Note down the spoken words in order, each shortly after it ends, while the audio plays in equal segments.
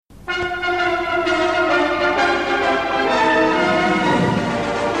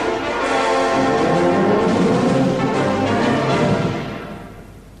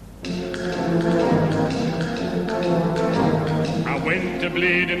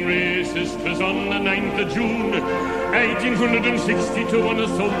maiden races. 'Twas on the 9th of June, 1862, on a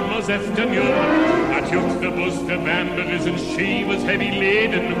summer's afternoon. I took the bus to Banbury's and she was heavy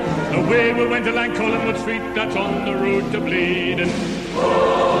laden. Away we went along Collingwood Street, that's on the road to Bladen.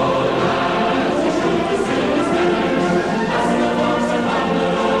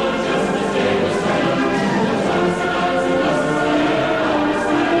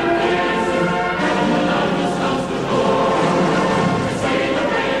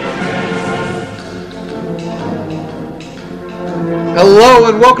 Hello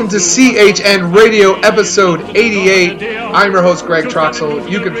and welcome to CHN Radio episode 88. I'm your host Greg Troxel.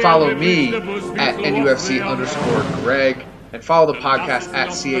 You can follow me at NUFC_Greg and follow the podcast at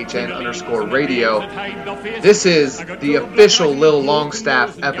CHN_Radio. This is the official Lil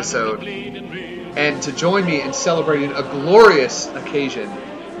Longstaff episode. And to join me in celebrating a glorious occasion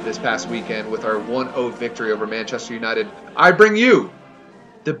this past weekend with our 1-0 victory over Manchester United, I bring you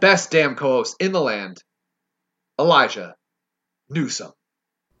the best damn co-host in the land, Elijah Newsome.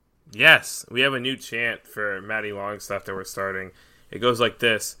 Yes, we have a new chant for Matty Longstaff that we're starting. It goes like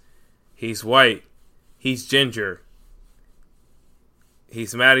this. He's white. He's ginger.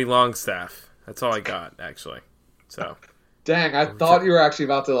 He's Matty Longstaff. That's all I got, actually. So, dang, I thought you were actually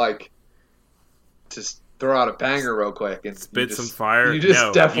about to, just throw out a banger real quick. And spit some fire. You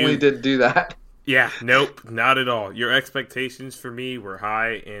just definitely didn't do that. Yeah, nope, not at all. Your expectations for me were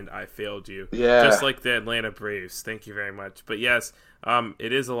high, and I failed you. Yeah. Just like the Atlanta Braves. Thank you very much. But yes,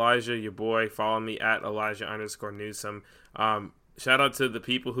 it is Elijah, your boy. Follow me at Elijah_Newsome. Shout out to the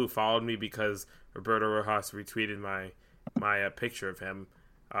people who followed me because Roberto Rojas retweeted my picture of him.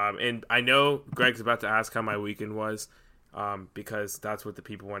 And I know Greg's about to ask how my weekend was because that's what the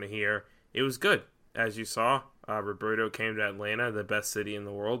people want to hear. It was good. As you saw, Roberto came to Atlanta, the best city in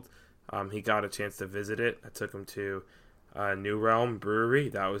the world. He got a chance to visit it. I took him to New Realm Brewery.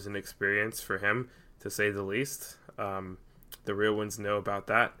 That was an experience for him, to say the least. The real ones know about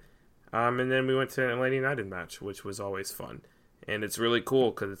that. And then we went to an Atlanta United match, which was always fun. And it's really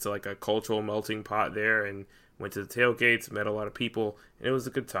cool because it's like a cultural melting pot there. And went to the tailgates, met a lot of people, and it was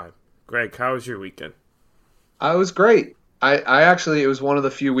a good time. Greg, how was your weekend? It was great. I actually, it was one of the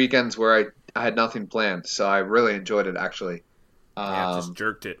few weekends where I had nothing planned, so I really enjoyed it, actually. Just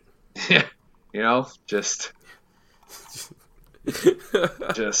jerked it. Yeah, just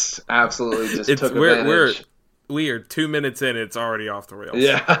absolutely took advantage. We are 2 minutes in, it's already off the rails.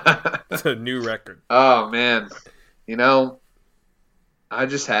 Yeah. It's a new record. Oh, man. I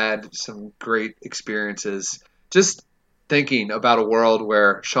just had some great experiences just thinking about a world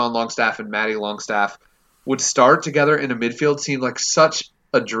where Sean Longstaff and Matty Longstaff would start together in a midfield seemed like such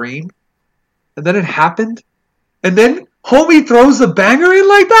a dream. And then it happened. And then homie throws the banger in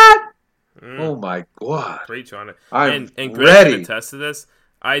like that? Oh, my God. Preach on it. I'm and Greg ready. can attest to this.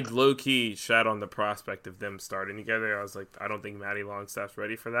 I'd low-key shot on the prospect of them starting together. I was like, I don't think Matty Longstaff's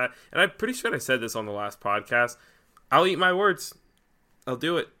ready for that. And I'm pretty sure I said this on the last podcast. I'll eat my words. I'll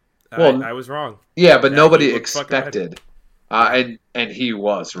do it. Well, I was wrong. Yeah, but nobody expected. And he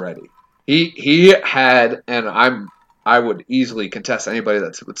was ready. He had, and I would easily contest anybody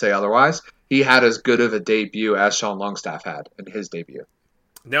that would say otherwise, he had as good of a debut as Sean Longstaff had in his debut.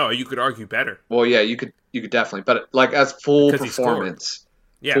 No, you could argue better. Well, yeah, you could definitely, but as full performance,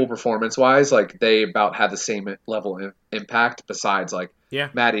 full performance wise, they about had the same level of impact. Besides,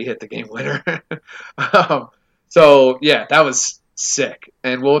 Matty hit the game winner. So yeah, that was sick,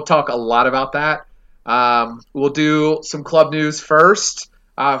 and we'll talk a lot about that. We'll do some club news first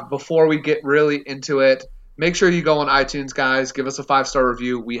before we get really into it. Make sure you go on iTunes, guys. Give us a 5-star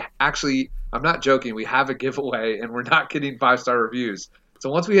review. We actually, I'm not joking, we have a giveaway, and we're not getting 5-star reviews.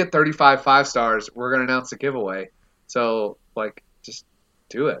 So once we hit 35 5-stars, we're going to announce the giveaway. So, just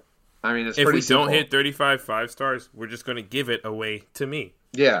do it. I mean, it's pretty simple. If we don't hit 35 5-stars, we're just going to give it away to me.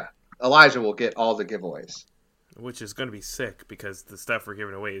 Yeah. Elijah will get all the giveaways. Which is going to be sick because the stuff we're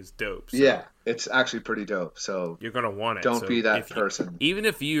giving away is dope. So yeah, it's actually pretty dope. So you're going to want it. Don't be that person. Even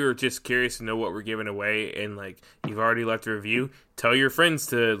if you're just curious to know what we're giving away and you've already left a review, tell your friends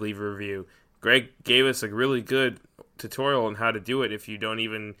to leave a review. Greg gave us a really good tutorial on how to do it if you don't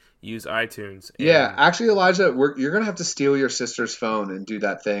even use iTunes. Yeah, actually, Elijah, you're going to have to steal your sister's phone and do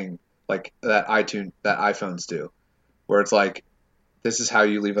that thing that iPhones do, where it's this is how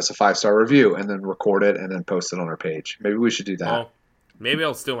you leave us a 5-star review, and then record it and then post it on our page. Maybe we should do that. Well, maybe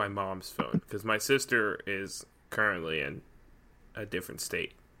I'll steal my mom's phone because my sister is currently in a different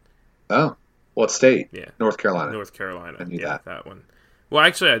state. Oh, what state? Yeah, North Carolina. North Carolina. I knew that one. Well,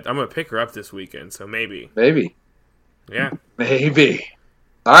 actually, I'm gonna pick her up this weekend, so maybe. Maybe. Yeah. Maybe.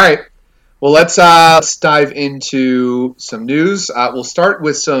 All right. Well, let's dive into some news. We'll start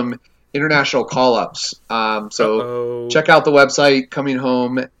with some international call-ups. Check out the website,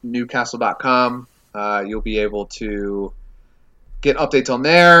 cominghomenewcastle.com. You'll be able to get updates on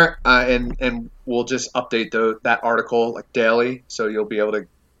there, and we'll just update that article like daily, so you'll be able to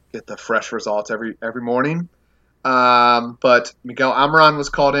get the fresh results every morning. But Miguel Almiron was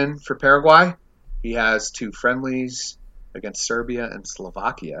called in for Paraguay. He has 2 friendlies against Serbia and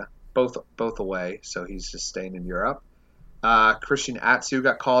Slovakia, both away, so he's just staying in Europe. Christian Atsu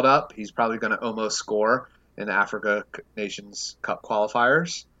got called up. He's probably going to almost score in the Africa Nations Cup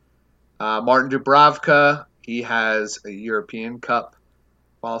qualifiers. Martin Dubravka, he has a European Cup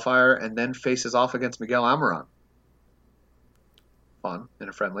qualifier and then faces off against Miguel Almiron. Fun in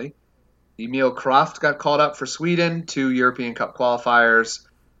a friendly. Emil Kraft got called up for Sweden, 2 European Cup qualifiers.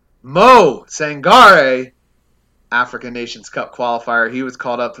 Mo Sangare, African Nations Cup qualifier. He was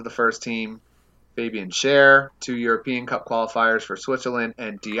called up to the first team. Fabian Scher, 2 European Cup qualifiers for Switzerland.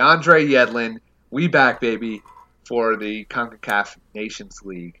 And DeAndre Yedlin, we back, baby, for the CONCACAF Nations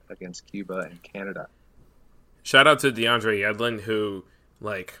League against Cuba and Canada. Shout out to DeAndre Yedlin, who,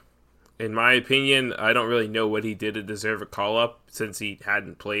 in my opinion, I don't really know what he did to deserve a call-up since he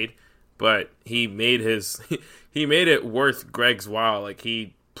hadn't played. But he made it worth Greg's while.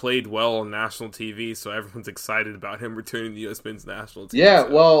 He played well on national TV, so everyone's excited about him returning to the U.S. men's national team. Yeah,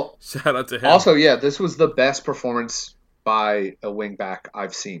 well, shout out to him. Also, this was the best performance by a wingback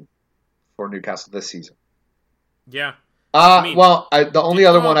I've seen for Newcastle this season. Yeah. The only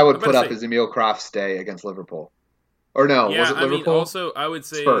other one I would put up is Emil Kraft's day against Liverpool. Or no, was it Liverpool? Also, I would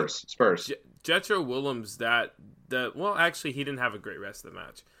say Spurs. Jetro Willems, actually, he didn't have a great rest of the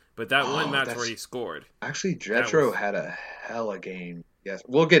match. But that one match where he scored. Actually, Jetro had a hella game. Yes,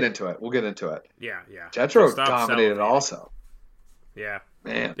 we'll get into it. Yeah. Jetro dominated also. Yeah.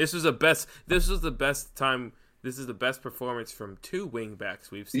 Man. This is the best time. This is the best performance from 2 wingbacks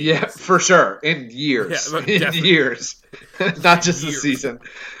we've seen. Yeah, for sure. In years. Years. Not just the season.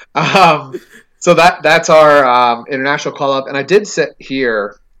 So that's our international call-up. And I did say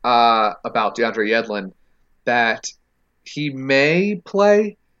here about DeAndre Yedlin that he may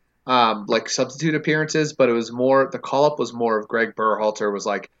play substitute appearances, but it was more, the call-up was more of Greg Berhalter was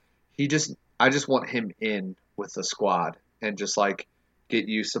like, I just want him in with the squad and just get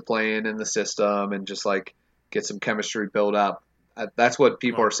used to playing in the system and just get some chemistry built up. That's what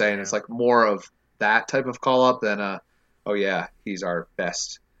people are saying. Yeah. It's more of that type of call-up than he's our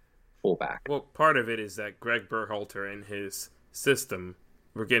best fullback. Well, part of it is that Greg Berhalter and his system,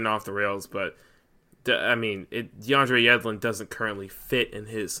 we're getting off the rails, but DeAndre Yedlin doesn't currently fit in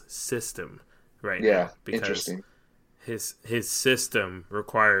his system right now. Because interesting. His system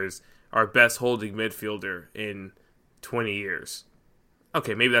requires our best holding midfielder in 20 years.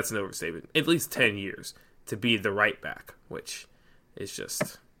 Okay, maybe that's an overstatement. At least 10 years to be the right back, which is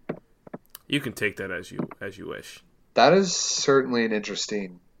just, you can take that as you wish. That is certainly an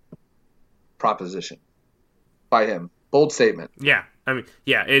interesting proposition by him. Bold statement. Yeah,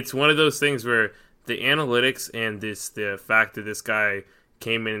 it's one of those things where the analytics and the fact that this guy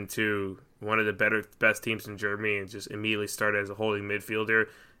came into one of the best teams in Germany and just immediately started as a holding midfielder,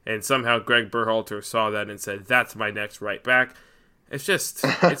 and somehow Greg Berhalter saw that and said, that's my next right back. It's just,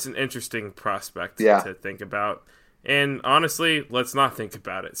 it's an interesting prospect to think about. And honestly, let's not think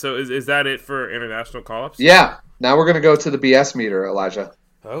about it. So is that it for international call-ups? Yeah. Now we're going to go to the BS meter, Elijah.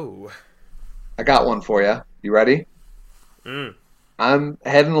 Oh. I got one for you. You ready? I'm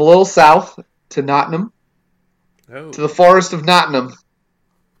heading a little south to Nottingham, to the Forest of Nottingham.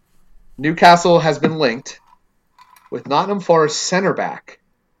 Newcastle has been linked with Nottingham Forest center back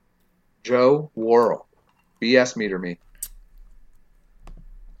Joe Worrell. BS meter me.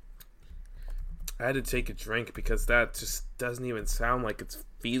 I had to take a drink because that just doesn't even sound like it's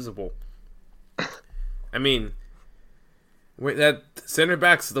feasible. That center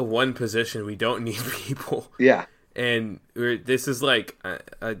back's the one position we don't need people. Yeah. And this is a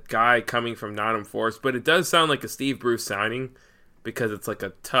guy coming from Nottingham Forest, but it does sound like a Steve Bruce signing because it's a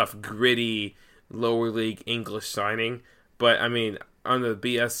tough, gritty, lower league English signing. But, on the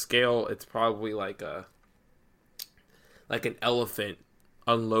BS scale, it's probably like an elephant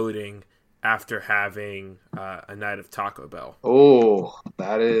unloading after having a night of Taco Bell. Oh,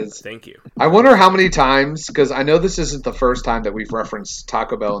 that is... Thank you. I wonder how many times, because I know this isn't the first time that we've referenced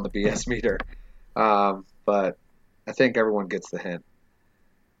Taco Bell in the BS meter, but I think everyone gets the hint.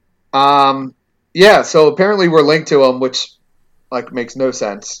 So apparently we're linked to him, which makes no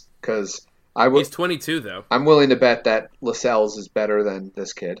sense, because he's 22, though. I'm willing to bet that Lascelles is better than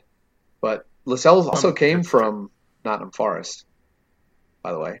this kid. But Lascelles also came from Nottingham Forest,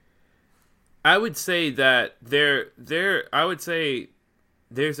 by the way. I would say that I would say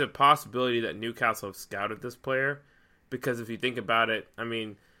there's a possibility that Newcastle have scouted this player, because if you think about it, I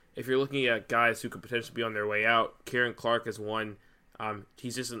mean, if you're looking at guys who could potentially be on their way out, Kieran Clark is one.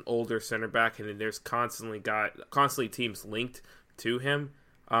 He's just an older center back, and there's constantly teams linked to him.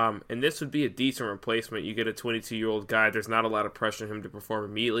 And this would be a decent replacement. You get a 22-year-old guy. There's not a lot of pressure on him to perform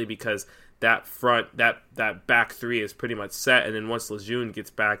immediately, because that back three is pretty much set. And then once Lejeune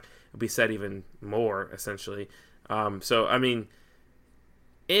gets back, it'll be set even more, essentially. So, I mean,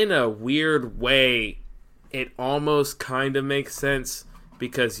 in a weird way, it almost kind of makes sense,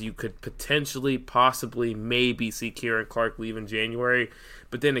 because you could potentially, possibly, maybe see Kieran Clark leave in January.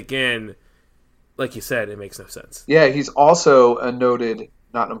 But then again, like you said, it makes no sense. Yeah, he's also a noted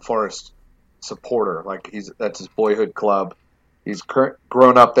Nottingham Forest supporter. Like, that's his boyhood club. He's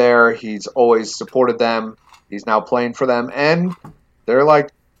grown up there. He's always supported them. He's now playing for them, and they're like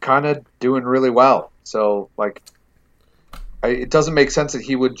kind of doing really well. So, like, it doesn't make sense that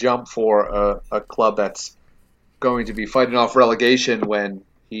he would jump for a club that's going to be fighting off relegation when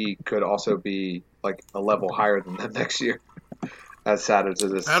he could also be like a level higher than them next year. As sad as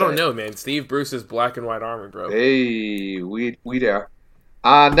it is. I don't know, man. Steve Bruce's black and white army, bro. Hey, we there.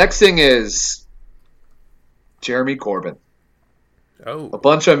 Next thing is Jeremy Corbyn. Oh, a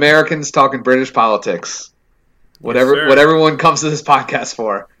bunch of Americans talking British politics. What everyone comes to this podcast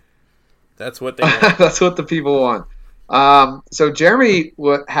for. That's what they want. That's what the people want. So Jeremy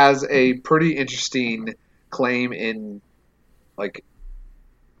has a pretty interesting claim in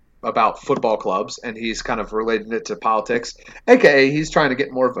about football clubs, and he's kind of relating it to politics. AKA, he's trying to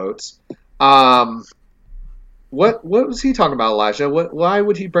get more votes. What was he talking about, Elijah? Why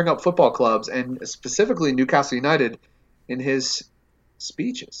would he bring up football clubs and specifically Newcastle United in his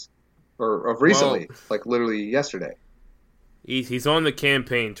speeches or recently, like literally yesterday? He's on the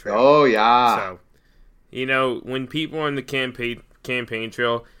campaign trail. Oh yeah. So, when people are on the campaign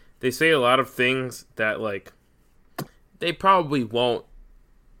trail, they say a lot of things that like they probably won't,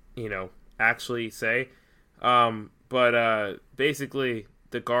 actually say. But basically,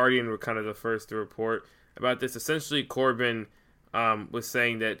 The Guardian were kind of the first to report about this. Essentially, Corbyn was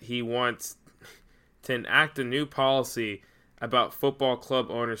saying that he wants to enact a new policy about football club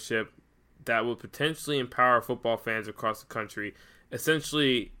ownership that would potentially empower football fans across the country,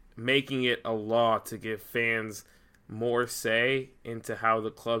 essentially making it a law to give fans more say into how the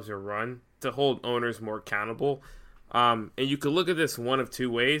clubs are run, to hold owners more accountable. And you could look at this one of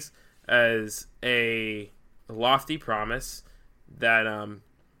two ways: as a lofty promise that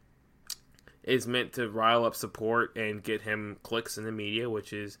is meant to rile up support and get him clicks in the media,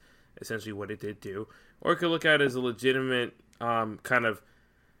 which is essentially what it did do. Or you could look at it as a legitimate kind of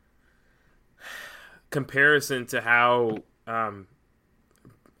comparison to how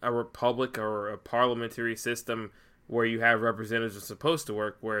a republic or a parliamentary system where you have representatives are supposed to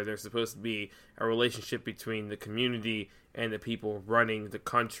work, where there's supposed to be a relationship between the community and the people running the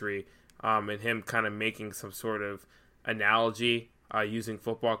country, and him kind of making some sort of analogy using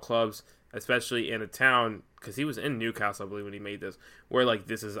football clubs, especially in a town, because he was in Newcastle, I believe, when he made this, where like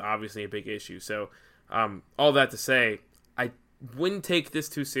this is obviously a big issue. So all that to say, I wouldn't take this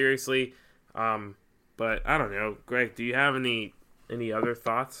too seriously, but I don't know. Greg, do you have any other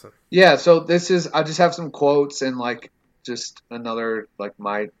thoughts? Yeah, so I just have some quotes and like just another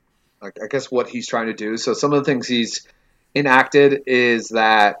I guess what he's trying to do. So some of the things he's enacted is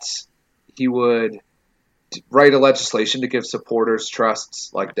that he would write a legislation to give supporters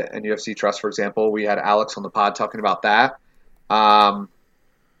trusts, like the NUFC Trust, for example. We had Alex on the pod talking about that.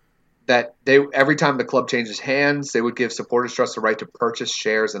 That every time the club changes hands, they would give supporters trust the right to purchase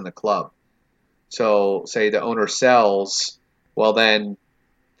shares in the club. So say the owner sells, well then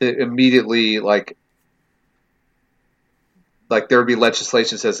immediately like there would be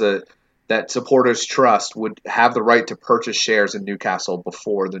legislation that says that supporters trust would have the right to purchase shares in Newcastle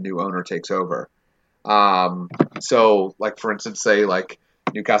before the new owner takes over. So like for instance, say like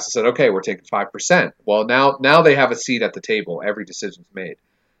Newcastle said, okay, we're taking 5%. Well, now they have a seat at the table. Every decision's made,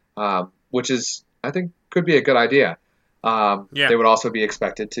 which is, I think, could be a good idea. They would also be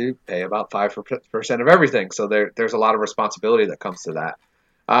expected to pay about 5% of everything. So there's a lot of responsibility that comes to that.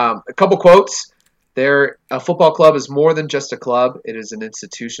 A couple quotes. A football club is more than just a club. It is an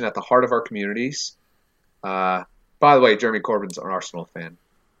institution at the heart of our communities. By the way, Jeremy Corbyn's an Arsenal fan.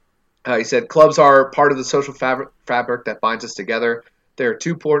 He said, clubs are part of the social fabric that binds us together. They are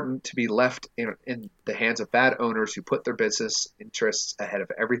too important to be left in the hands of bad owners who put their business interests ahead of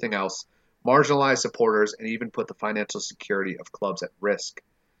everything else, marginalize supporters, and even put the financial security of clubs at risk.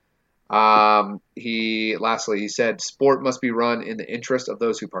 He said, sport must be run in the interest of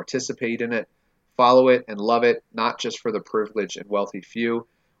those who participate in it, follow it, and love it, not just for the privileged and wealthy few.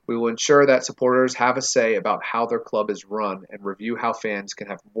 We will ensure that supporters have a say about how their club is run and review how fans can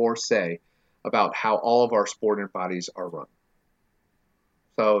have more say about how all of our sporting bodies are run.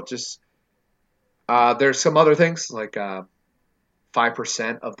 So just, there's some other things like 5%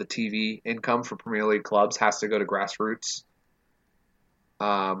 of the TV income for Premier League clubs has to go to grassroots,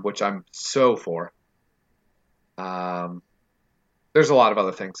 which I'm so for. There's a lot of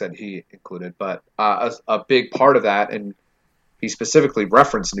other things that he included, but a big part of that, and he specifically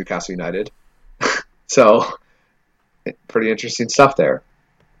referenced Newcastle United. So, pretty interesting stuff there.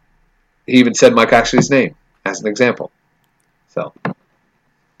 He even said Mike Ashley's name as an example. So,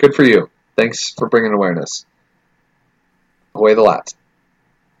 good for you. Thanks for bringing awareness. Away the lads.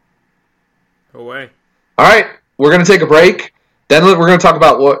 Away. All right, we're going to take a break. Then we're going to talk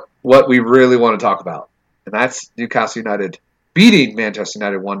about what we really want to talk about, and that's Newcastle United beating Manchester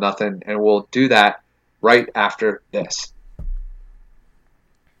United 1-0, and we'll do that right after this.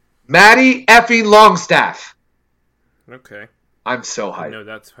 Matty effing Longstaff. Okay. I'm so hyped. No,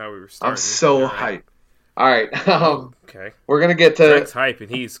 that's how we were starting. I'm so hyped. All right. Okay. We're gonna get to Greg's hype, and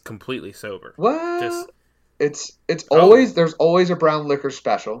he's completely sober. What? It's always there's always a brown liquor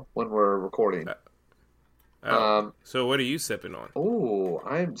special when we're recording. So what are you sipping on? Oh,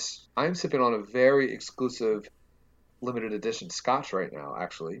 I'm sipping on a very exclusive limited edition Scotch right now,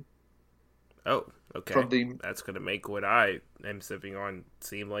 actually. Oh, okay. That's gonna make what I am sipping on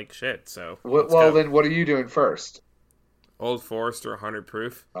seem like shit. So then what are you doing first? Old Forester 100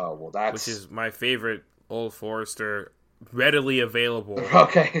 proof. Oh well, that's which is my favorite Old Forester readily available.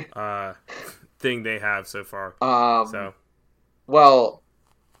 Okay. Thing they have so far. Well,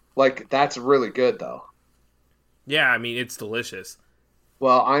 like that's really good though. Yeah, I mean it's delicious.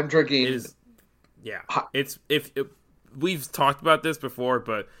 Well, I'm drinking. It is, yeah, we've talked about this before,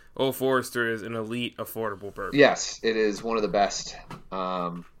 but Old Forester is an elite, affordable bourbon. Yes, it is one of the best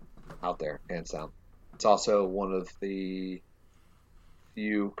out there, hands down. It's also one of the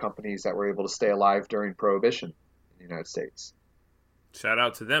few companies that were able to stay alive during Prohibition in the United States. Shout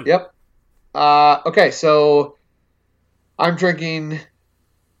out to them. Yep. Okay, so I'm drinking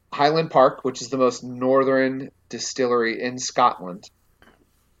Highland Park, which is the most northern distillery in Scotland.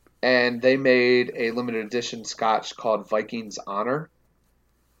 And they made a limited edition scotch called Viking's Honor.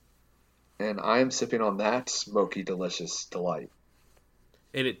 And I'm sipping on that smoky, delicious delight.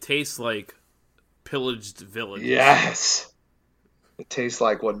 And it tastes like pillaged villages. Yes! It tastes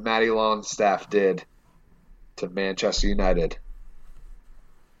like what Matty Longstaff did to Manchester United.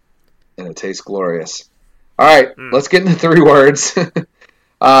 And it tastes glorious. All right, let's get into 3 words.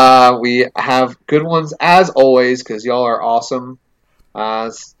 We have good ones as always because y'all are awesome.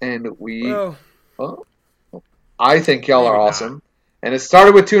 And we, I think y'all are awesome. And it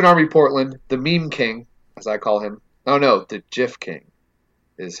started with Toon Army Portland, the meme king, as I call him. Oh no, the GIF king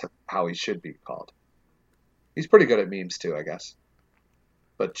is how he should be called. He's pretty good at memes too, I guess.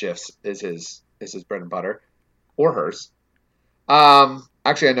 But GIFs is his bread and butter, or hers.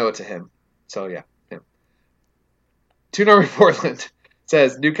 Actually, I know it's a him. So yeah, him. Toon Army Portland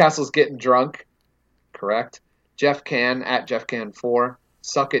says Newcastle's getting drunk. Correct. Jeff Can at JeffCan4.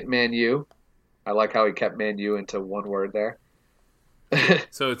 Suck it, Man U. I like how he kept Man U into one word there.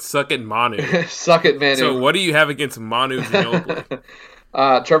 So it's suck it, Manu. Suck it, Manu. So what do you have against Manu Ginobili?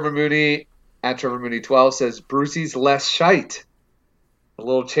 Trevor Mooney at Trevor Mooney 12 says Brucey's less shite. A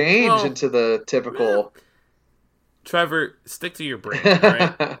little change into the typical. Trevor, stick to your brain,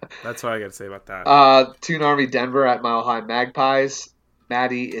 right? That's all I got to say about that. Toon Army Denver at Mile High Magpies.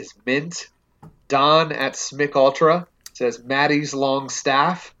 Maddie is mint. Don at Smick Ultra says Maddie's long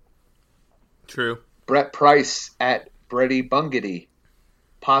staff. True. Brett Price at Brady Bungity.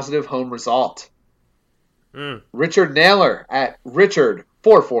 Positive home result. Richard Naylor at Richard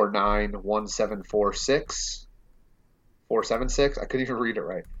 4491746. 476. I couldn't even read it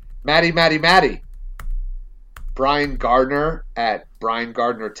right. Maddie. Brian Gardner at Brian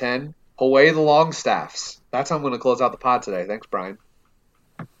Gardner 10. Away the Longstaffs. That's how I'm going to close out the pod today. Thanks, Brian.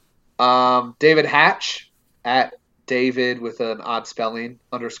 David Hatch at David with an odd spelling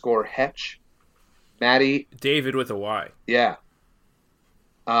 _Hetch. Maddie. David with a Y. Yeah.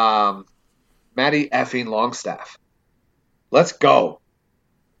 Maddie effing Longstaff. Let's go.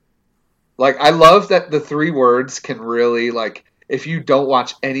 Like, I love that the 3 words can really, like, if you don't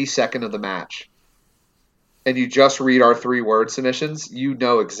watch any second of the match and you just read our 3 word submissions, you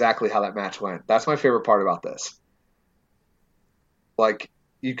know exactly how that match went. That's my favorite part about this. Like,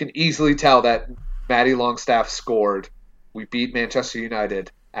 you can easily tell that Matty Longstaff scored. We beat Manchester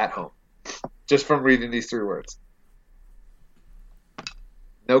United at home. just from reading these 3 words?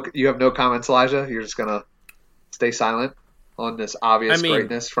 No, you have no comments, Elijah? You're just going to stay silent on this obvious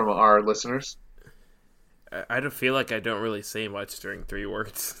greatness from our listeners? I don't feel like I don't really say much during 3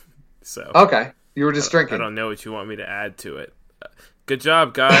 words. So okay. You were just drinking. I don't know what you want me to add to it. Good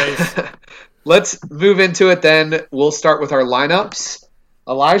job, guys. Let's move into it then. We'll start with our lineups.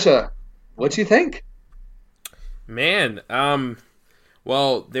 Elijah, what do you think? Man,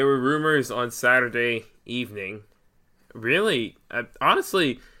 well, there were rumors on Saturday evening. Really,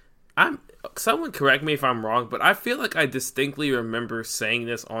 honestly, someone correct me if I'm wrong, but I feel like I distinctly remember saying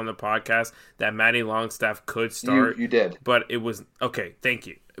this on the podcast that Matty Longstaff could start. You did. But it was, okay, thank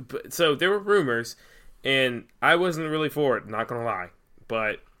you. So there were rumors, and I wasn't really for it, not going to lie.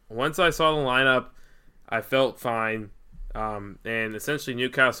 But once I saw the lineup, I felt fine. And essentially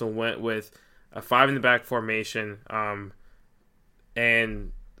Newcastle went with a 5-in-the-back formation.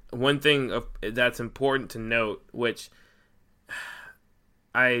 And one thing that's important to note, which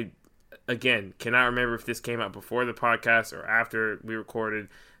I, again, cannot remember if this came out before the podcast or after we recorded,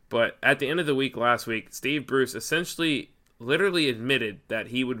 but at the end of the week last week, Steve Bruce essentially literally admitted that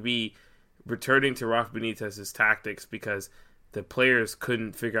he would be returning to Rafa Benitez's tactics because the players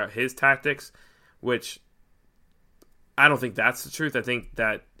couldn't figure out his tactics, which I don't think that's the truth. I think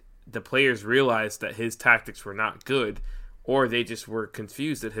that the players realized that his tactics were not good, or they just were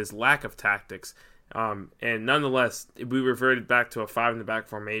confused at his lack of tactics. And nonetheless, we reverted back to a 5-in-the-back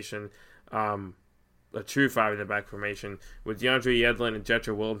formation, a true 5-in-the-back formation, with DeAndre Yedlin and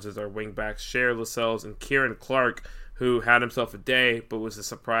Jetro Willems as our wingbacks, Cher Lascelles, and Kieran Clark, who had himself a day, but was a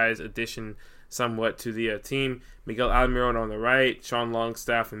surprise addition somewhat to the team. Miguel Almiron on the right, Sean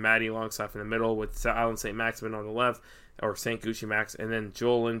Longstaff and Matty Longstaff in the middle, with Alan St. Maximin on the left, or St. Gucci Max, and then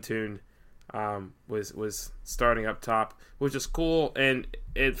Joel Lintoon was starting up top, which is cool. And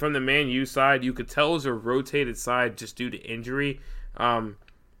from the Man U side, you could tell it was a rotated side just due to injury.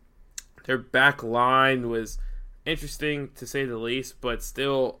 Their back line was interesting to say the least, but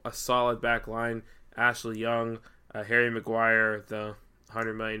still a solid back line. Ashley Young, Harry Maguire, the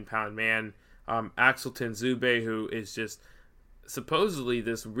 100 million pound man, Axel Tenzube, who is just supposedly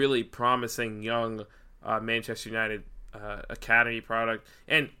this really promising young Manchester United academy product,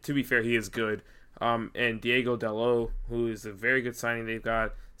 and to be fair, he is good. And Diego Dalot, who is a very good signing they've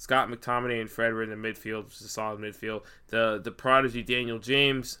got. Scott McTominay and Fred were in the midfield, which is a solid midfield. The prodigy Daniel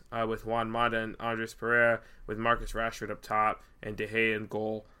James with Juan Mata and Andres Pereira, with Marcus Rashford up top and De Gea in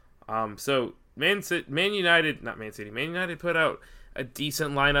goal. So Man United put out a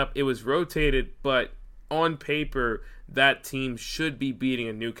decent lineup. It was rotated, but on paper, that team should be beating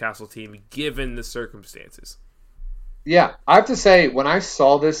a Newcastle team given the circumstances. Yeah, I have to say, when I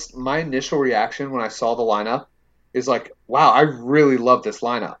saw this, my initial reaction when I saw the lineup is like, wow, I really love this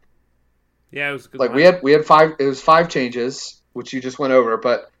lineup. Yeah, it was a good like lineup. we had 5 changes, which you just went over,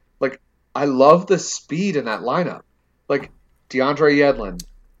 but like I love the speed in that lineup. Like DeAndre Yedlin,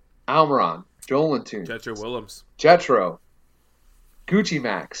 Almiron, Joel Lintoon, Jetro Willems, Jetro, Gucci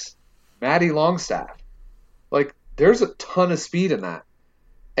Max, Matty Longstaff. Like there's a ton of speed in that.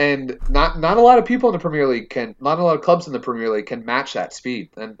 And not a lot of people in the Premier League not a lot of clubs in the Premier League can match that speed.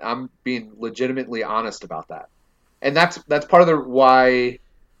 And I'm being legitimately honest about that. And that's part of the why,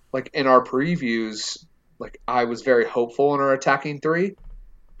 like in our previews, like I was very hopeful in our attacking 3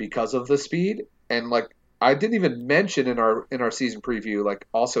 because of the speed. And like I didn't even mention in our season preview, like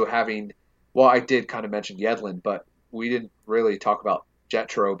also having, well, I did kind of mention Yedlin, but we didn't really talk about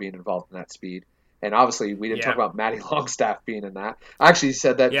Jetro being involved in that speed. And obviously, we didn't talk about Matty Longstaff being in that. I actually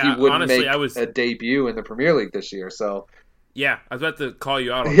said that he wouldn't make a debut in the Premier League this year. So, yeah, I was about to call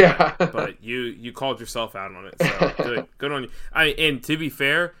you out on that, but you called yourself out on it. So good on you. And to be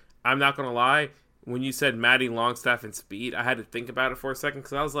fair, I'm not gonna lie. When you said Matty Longstaff and speed, I had to think about it for a second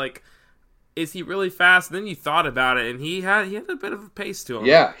because I was like, is he really fast? And then you thought about it, and he had a bit of a pace to him.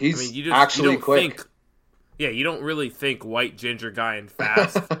 Yeah, he's actually quick. You don't really think white ginger guy and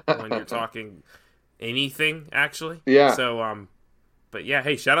fast when you're talking anything, actually. Yeah. So, but yeah,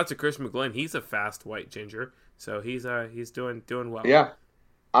 hey, shout out to Chris McGlynn. He's a fast white ginger, so he's doing well. Yeah.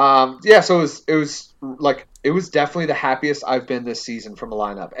 So it was definitely the happiest I've been this season from a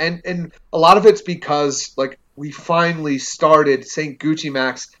lineup, and a lot of it's because like we finally started St. Gucci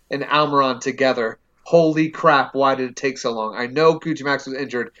Max and Almiron together. Holy crap! Why did it take so long? I know Gucci Max was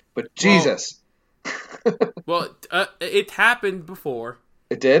injured, but Jesus. Well, it happened before.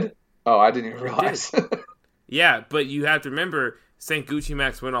 It did? Oh, I didn't even realize. Yeah, but you have to remember, St. Gucci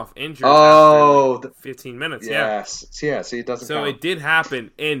Max went off injured after like 15 minutes. Yes. Yeah, so it doesn't So count. it did happen.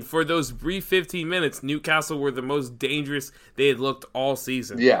 And for those brief 15 minutes, Newcastle were the most dangerous they had looked all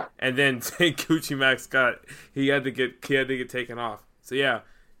season. Yeah. And then St. Gucci Max he had to get taken off. So yeah,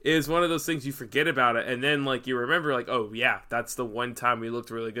 it was one of those things you forget about it. And then like you remember like, oh yeah, that's the one time we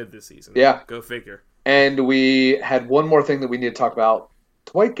looked really good this season. Yeah. Go figure. And we had one more thing that we need to talk about.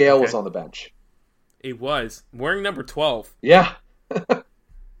 Dwight Gale was on the bench. He was. Wearing number 12. Yeah.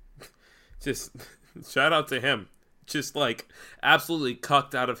 Just shout out to him. Just like absolutely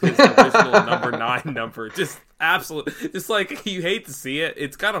cucked out of his original number 9 number. Just absolutely. Just like you hate to see it.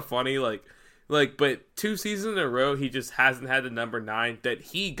 It's kind of funny. Like, but 2 seasons in a row, he just hasn't had the number 9 that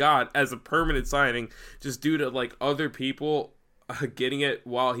he got as a permanent signing, just due to like other people getting it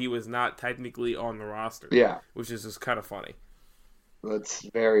while he was not technically on the roster. Yeah. Which is just kind of funny. That's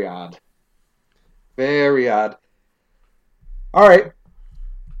very odd. Very odd. All right.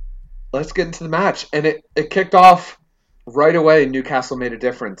 Let's get into the match. And it kicked off right away. Newcastle made a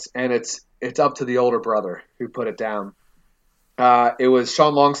difference. And it's up to the older brother who put it down. It was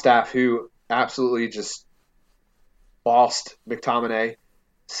Sean Longstaff who absolutely just bossed McTominay,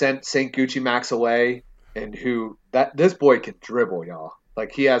 sent St. Gucci Max away, and this boy can dribble, y'all.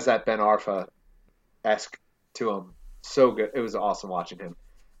 Like, he has that Ben Arfa-esque to him. So good. It was awesome watching him.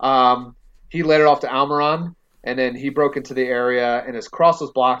 He laid it off to Almiron, and then he broke into the area, and his cross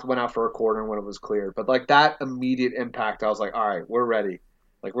was blocked, went out for a corner when it was cleared. But, like, that immediate impact, I was like, all right, we're ready.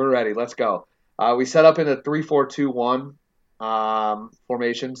 Like, we're ready. Let's go. We set up in a 3-4-2-1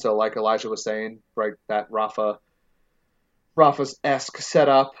 formation. So, like Elijah was saying, right, that Rafa's-esque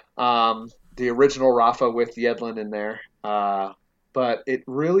setup. The original Rafa with Yedlin in there. But it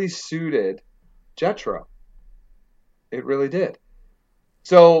really suited Jetro. It really did.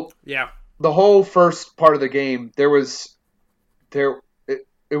 So, yeah. The whole first part of the game, it was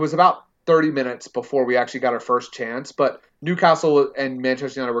about 30 minutes before we actually got our first chance, but Newcastle and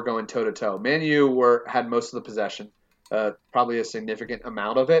Manchester United were going toe-to-toe. Man U had most of the possession, probably a significant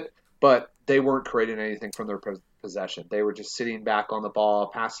amount of it, but they weren't creating anything from their possession. They were just sitting back on the ball,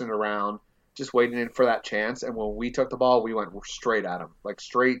 passing it around, just waiting for that chance, and when we took the ball, we went straight at them, like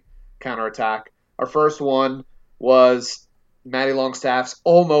straight counterattack. Our first one was Matty Longstaff's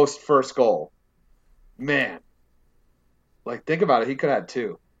almost first goal. Man. Like, think about it. He could have had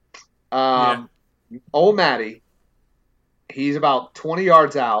 2. Old Matty, he's about 20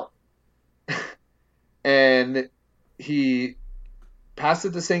 yards out, and he passed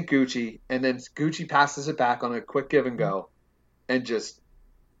it to St. Gucci, and then Gucci passes it back on a quick give and go, and just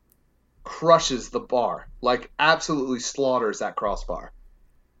crushes the bar. Like, absolutely slaughters that crossbar.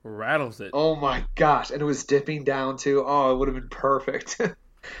 Rattles it. Oh my gosh. And it was dipping down too. Oh, it would have been perfect. It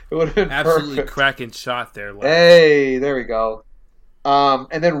would have been absolutely perfect. Cracking shot there. Lad. Hey, there we go.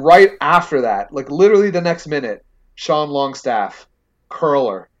 And then right after that, like literally the next minute, Sean Longstaff,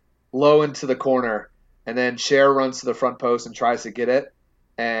 curler, low into the corner, and then Cher runs to the front post and tries to get it,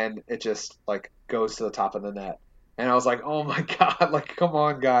 and it just like goes to the top of the net. And I was like, oh my God, like come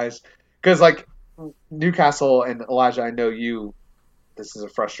on guys. Because like Newcastle and Elijah, I know this is a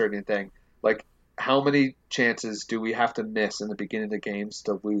frustrating thing. Like, how many chances do we have to miss in the beginning of the games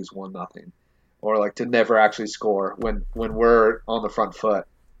to lose 1-0, or like to never actually score when we're on the front foot?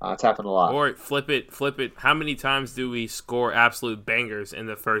 It's happened a lot. Or flip it. How many times do we score absolute bangers in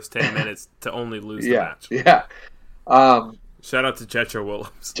the first 10 minutes to only lose the match? Yeah. Shout out to Jetro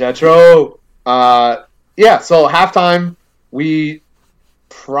Willems. Jetro. Yeah. So halftime, we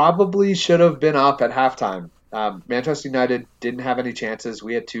probably should have been up at halftime. Manchester United didn't have any chances.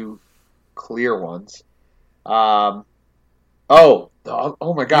 We had 2 clear ones. Oh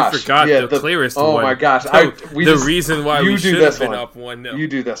my gosh! You forgot the clearest one. Oh my gosh! Reason why we should have been up 1-0. You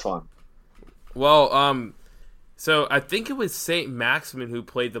do this one. Well, so I think it was St. Maximin who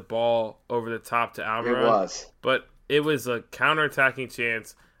played the ball over the top to Almiron. It was, but it was a counter-attacking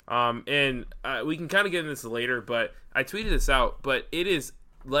chance. And we can kind of get into this later, but I tweeted this out. But it is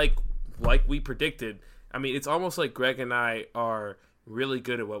like we predicted. I mean, it's almost like Greg and I are really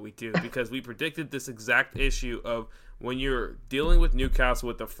good at what we do because we predicted this exact issue of when you're dealing with Newcastle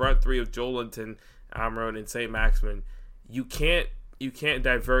with the front 3 of Joelinton, Almiron, and St. Maximin, you can't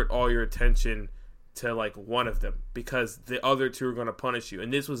divert all your attention to like one of them because the other 2 are going to punish you.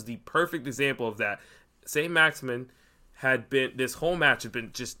 And this was the perfect example of that. St. Maximin this whole match had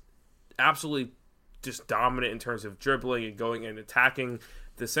been just absolutely just dominant in terms of dribbling and going and attacking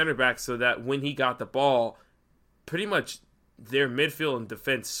the center back, so that when he got the ball, pretty much their midfield and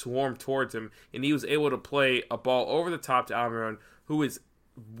defense swarmed towards him, and he was able to play a ball over the top to Almiron, who is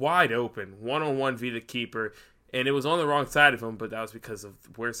wide open, 1-on-1 via the keeper, And it was on the wrong side of him, but that was because of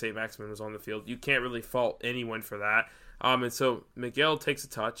where St. Maximin was on the field. You can't really fault anyone for that. And so Miguel takes a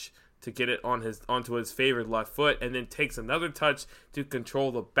touch to get it onto his favored left foot, and then takes another touch to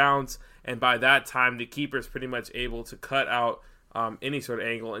control the bounce. And by that time, the keeper is pretty much able to cut out any sort of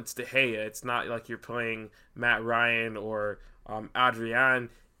angle. It's De Gea. It's not like you're playing Matt Ryan or Adrian.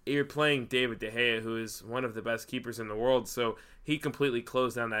 You're playing David De Gea, who is one of the best keepers in the world. So he completely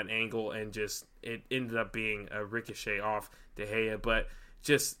closed down that angle, and just it ended up being a ricochet off De Gea. But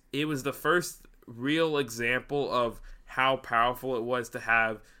just it was the first real example of how powerful it was to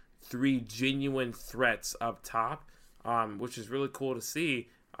have 3 genuine threats up top, which is really cool to see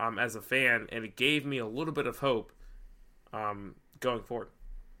as a fan, and it gave me a little bit of hope going forward.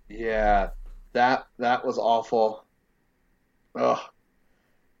 Yeah, that was awful. Ugh.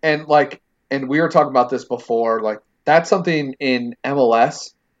 And we were talking about this before, like that's something in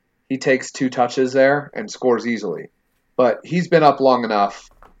MLS, he takes 2 touches there and scores easily. But he's been up long enough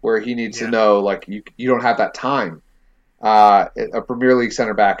where he needs to know, like, you don't have that time. A Premier League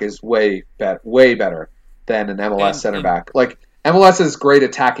center back is way better than an MLS center back. Like, MLS is great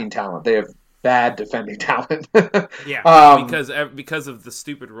attacking talent. They have bad defending talent. Because of the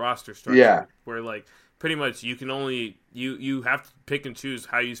stupid roster structure. Yeah. Where, like, pretty much you can only you have to pick and choose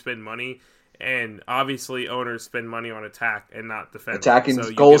how you spend money, and obviously owners spend money on attack and not defense. Attacking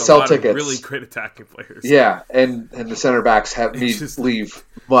so goals sell tickets. Really great attacking players. Yeah, and the center backs leave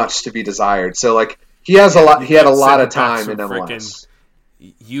much to be desired. So like he had a lot of time in MLS.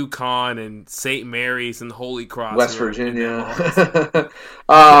 UConn and St. Mary's and Holy Cross, West Virginia.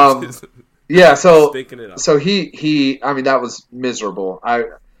 Yeah, so he I mean that was miserable. I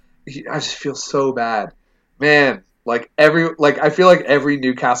just feel so bad, man. I feel like every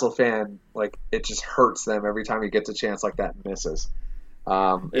Newcastle fan, like it just hurts them every time he gets a chance like that and misses.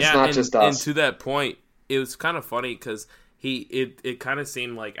 It's not just us. And to that point, it was kind of funny because it kind of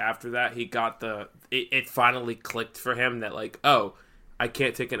seemed like after that he got it finally clicked for him that like, oh, I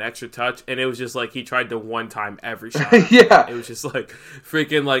can't take an extra touch, and it was just like he tried to one time every shot. Yeah, it was just like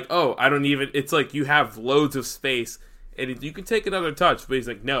freaking like, oh, I don't even. It's like you have loads of space. And you can take another touch, but he's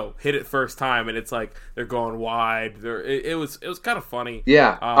like, no, hit it first time, and it's like they're going wide. It was kind of funny.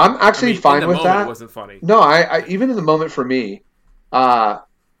 Yeah, I'm actually fine with that. It wasn't funny. No, I even in the moment for me, and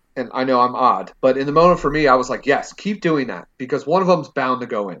I know I'm odd, but in the moment for me, I was like, yes, keep doing that because one of them's bound to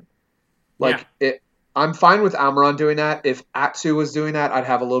go in. I'm fine with Almiron doing that. If Atsu was doing that, I'd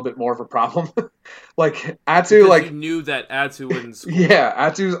have a little bit more of a problem. Like Atsu, because you knew that Atsu wouldn't score. Yeah,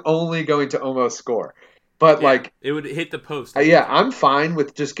 Atsu's only going to almost score. But it would hit the post. I'm fine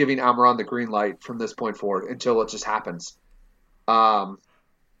with just giving Almiron the green light from this point forward until it just happens.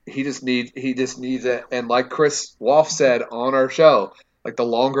 He just needs it, and like Chris Wolf said on our show, like the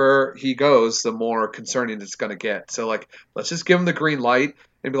longer he goes, the more concerning it's going to get. So like, let's just give him the green light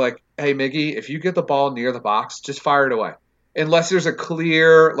and be like, hey Miggy, if you get the ball near the box, just fire it away. Unless there's a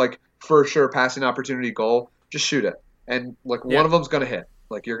clear, like for sure passing opportunity goal, just shoot it, and like one of them's going to hit.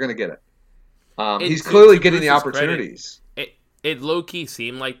 Like you're going to get it. He's clearly getting the opportunities. It low-key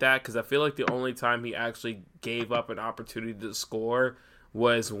seemed like that because I feel like the only time he actually gave up an opportunity to score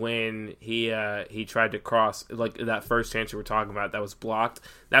was when he tried to cross, like that first chance you were talking about that was blocked.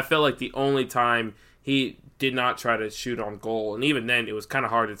 That felt like the only time he did not try to shoot on goal. And even then, it was kind of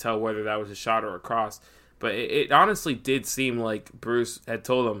hard to tell whether that was a shot or a cross. But it honestly did seem like Bruce had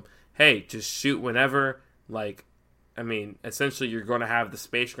told him, hey, just shoot whenever, like, I mean, essentially, you're going to have the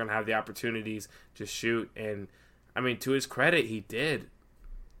space, you're going to have the opportunities to shoot. And, I mean, to his credit, he did.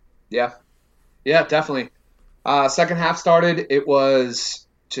 Yeah. Yeah, definitely. Second half started, it was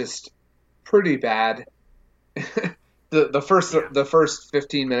just pretty bad. The first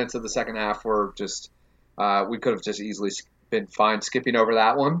 15 minutes of the second half were just, we could have just easily been fine skipping over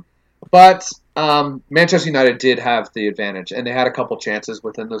that one. But Manchester United did have the advantage, and they had a couple chances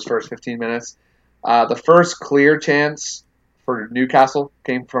within those first 15 minutes. The first clear chance for Newcastle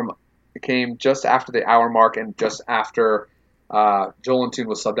came just after the hour mark and just after Joelinton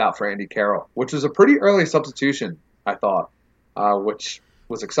was subbed out for Andy Carroll, which was a pretty early substitution, I thought, which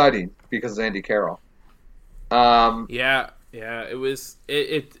was exciting because of Andy Carroll. Yeah, it was.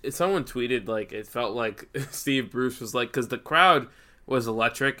 It someone tweeted like it felt like Steve Bruce was like, because the crowd was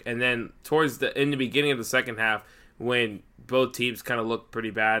electric, and then in the beginning of the second half when both teams kind of looked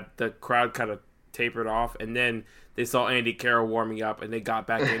pretty bad, the crowd kind of tapered off, and then they saw Andy Carroll warming up and they got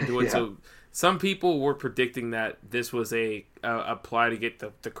back into it. Yeah. So some people were predicting that this was a play to get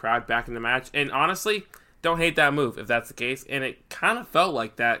the crowd back in the match, and honestly don't hate that move if that's the case. And it kind of felt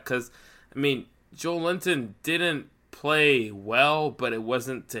like that because I mean Joelinton didn't play well, but it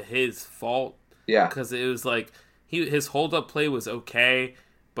wasn't to his fault. Yeah. Because it was like his hold-up play was okay,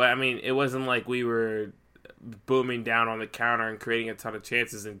 but, I mean, it wasn't like we were booming down on the counter and creating a ton of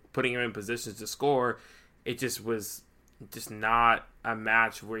chances and putting him in positions to score. It just was just not a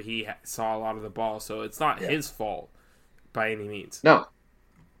match where he saw a lot of the ball, so it's not his fault by any means. No.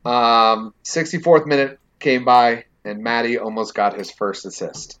 64th minute came by, and Matty almost got his first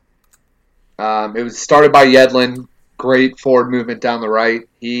assist. It was started by Yedlin. Great forward movement down the right.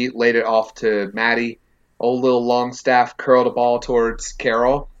 He laid it off to Matty. Old little Longstaff curled a ball towards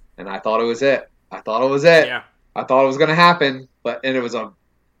Carroll, and I thought it was it. Yeah. I thought it was going to happen, and it was a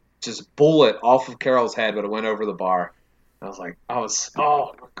just bullet off of Carroll's head, but it went over the bar. I was like,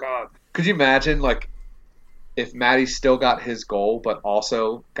 oh my God. Could you imagine, like, if Matty still got his goal, but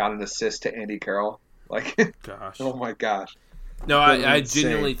also got an assist to Andy Carroll? Like, gosh. Oh my gosh. No, I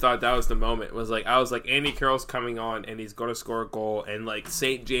genuinely thought that was the moment. I was like, Andy Carroll's coming on, and he's going to score a goal, and, like,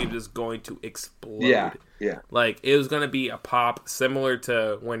 St. James is going to explode. Yeah. Like, it was going to be a pop, similar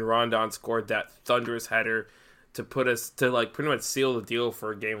to when Rondon scored that thunderous header to put us to, like, pretty much seal the deal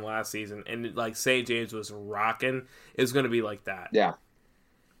for a game last season. And, like, St. James was rocking. It was going to be like that. Yeah.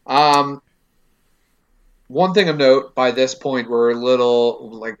 One thing of note, by this point, we're a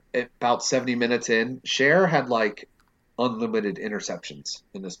little, like, about 70 minutes in. Cher had, like, unlimited interceptions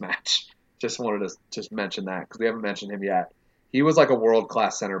in this match. Just wanted to just mention that because we haven't mentioned him yet. He was like a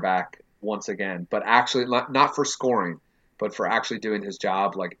world-class center back once again, but actually not for scoring, but for actually doing his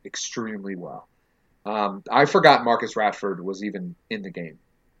job, like, extremely well. I forgot Marcus Rashford was even in the game.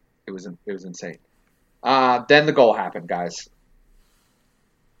 It was insane. Then the goal happened, guys.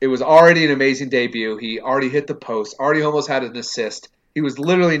 It was already an amazing debut. He already hit the post, already almost had an assist. He was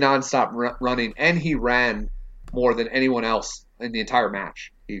literally nonstop running, and he ran more than anyone else in the entire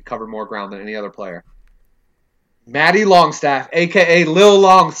match. He covered more ground than any other player. Matty Longstaff, a.k.a. Lil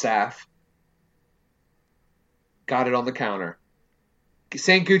Longstaff, got it on the counter.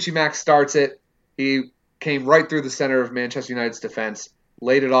 St. Gucci Mac starts it. He came right through the center of Manchester United's defense,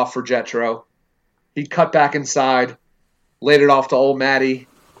 laid it off for Jetro. He cut back inside, laid it off to old Matty.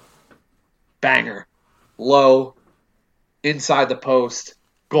 Banger. Low. Inside the post.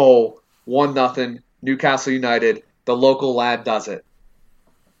 Goal. 1-0. Newcastle United. The local lad does it.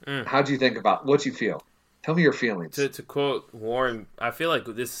 How'd you think about it? What'd you feel? Tell me your feelings. To quote Warren, I feel like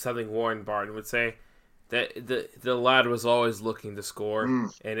this is something Warren Barton would say, that the lad was always looking to score,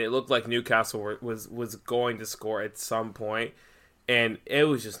 and it looked like Newcastle was going to score at some point, and it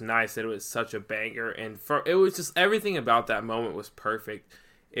was just nice that it was such a banger, and it was just everything about that moment was perfect.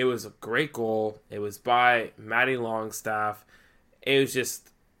 It was a great goal. It was by Matty Longstaff. It was just,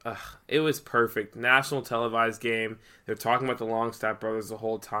 it was perfect. National televised game. They're talking about the Longstaff brothers the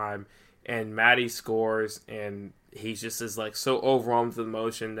whole time, and Matty scores, and he just is like so overwhelmed with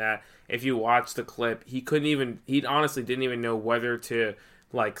emotion that if you watch the clip, he honestly didn't even know whether to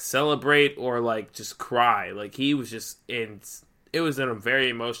like celebrate or like just cry. Like he was just it was in a very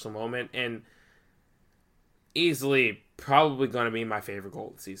emotional moment, and easily probably going to be my favorite goal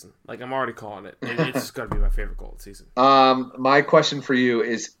of the season. Like, I'm already calling it. It's just going to be my favorite goal of the season. My question for you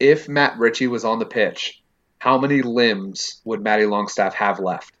is, if Matt Ritchie was on the pitch, how many limbs would Matty Longstaff have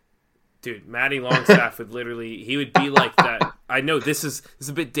left? Dude, Matty Longstaff would he would be like that. I know this is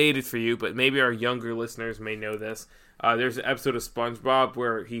a bit dated for you, but maybe our younger listeners may know this. There's an episode of SpongeBob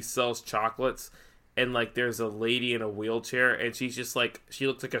where he sells chocolates, and like there's a lady in a wheelchair, and she's just like, she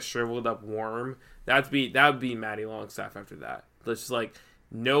looks like a shriveled up worm. That would be Matty Longstaff after that. It's just like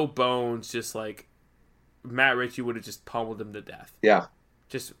no bones, just like Matt Ritchie would have just pummeled him to death. Yeah.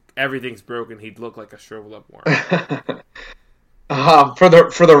 Just everything's broken. He'd look like a shriveled up worm.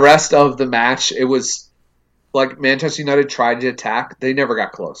 For the rest of the match, it was like Manchester United tried to attack. They never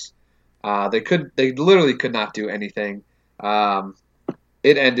got close. They literally could not do anything.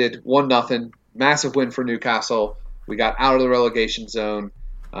 It ended 1-0. Massive win for Newcastle. We got out of the relegation zone.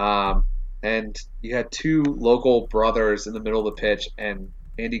 And you had two local brothers in the middle of the pitch, and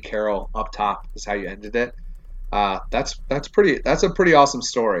Andy Carroll up top is how you ended it. That's a pretty awesome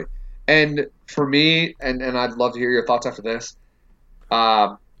story. And for me, and I'd love to hear your thoughts after this.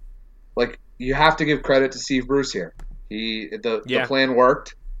 Like, you have to give credit to Steve Bruce here. The plan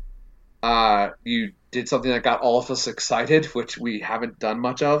worked. You did something that got all of us excited, which we haven't done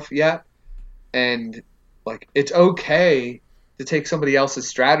much of yet. And like, it's okay to take somebody else's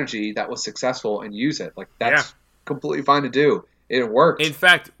strategy that was successful and use it. Like, that's completely fine to do. It worked. In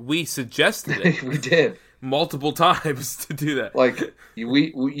fact, we suggested it. We did multiple times to do that. Like,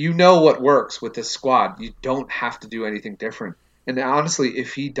 you know what works with this squad. You don't have to do anything different. And honestly,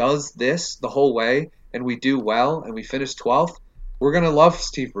 if he does this the whole way and we do well and we finish 12th, we're going to love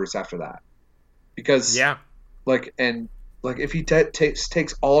Steve Bruce after that. because if he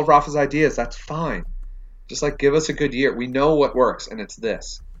takes all of Rafa's ideas, that's fine. Just give us a good year. We know what works, and it's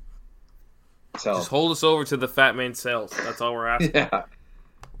this. So just hold us over to the Fat Man sales. That's all we're asking. Yeah,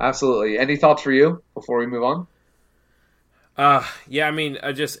 absolutely. Any thoughts for you before we move on? Yeah, I mean,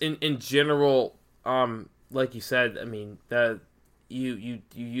 just in general, like you said, I mean, you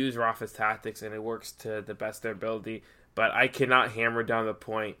use Rafa's tactics and it works to the best of their ability. But I cannot hammer down the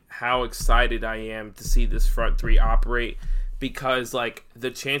point how excited I am to see this front three operate, because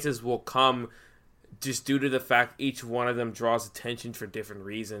the chances will come just due to the fact each one of them draws attention for different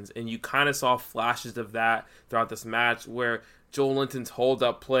reasons. And you kind of saw flashes of that throughout this match where Joel Linton's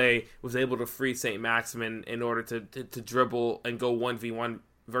hold-up play was able to free St. Maximin in order to dribble and go 1v1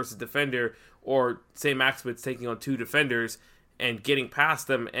 versus defender, or St. Maximin's taking on two defenders and getting past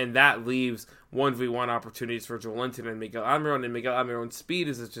them, and that leaves 1v1 opportunities for Joel Linton and Miguel Almiron, and Miguel Almiron's speed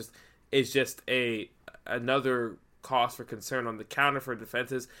is just another cause for concern on the counter for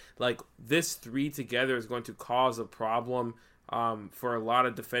defenses. This three together is going to cause a problem for a lot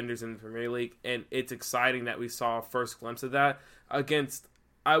of defenders in the Premier League, and it's exciting that we saw a first glimpse of that against,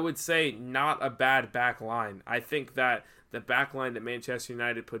 I would say, not a bad back line. I think that the back line that Manchester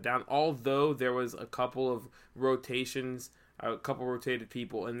United put down, although there was a couple of rotations, a couple rotated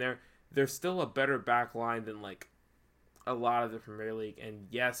people in there, they're still a better back line than a lot of the Premier League. And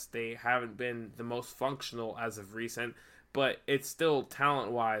yes, they haven't been the most functional as of recent, but it's still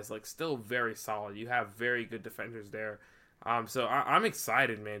talent-wise, still very solid. You have very good defenders there. So I'm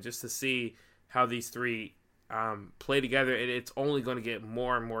excited, man, just to see how these three play together. And it's only going to get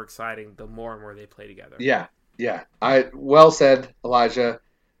more and more exciting the more and more they play together. Yeah. Well said, Elijah.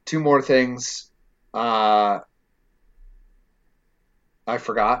 Two more things. I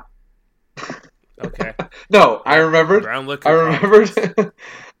forgot. Okay. No, I remembered.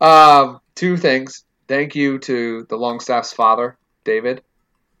 Two things. Thank you to the Longstaff's father, David.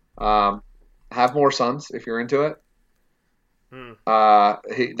 Have more sons if you're into it.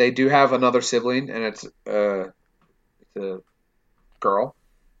 They do have another sibling, and it's a girl.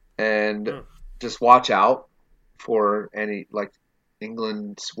 And just watch out for any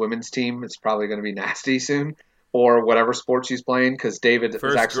England's women's team. It's probably going to be nasty soon. Or whatever sport she's playing, because David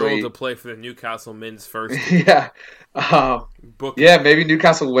first is actually girl to play for the Newcastle men's first team. Yeah. Maybe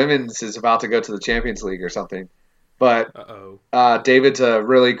Newcastle women's is about to go to the Champions League or something. But David's a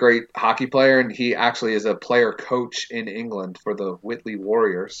really great hockey player, and he actually is a player coach in England for the Whitley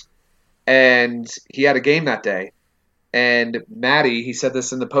Warriors. And he had a game that day. And Maddie, he said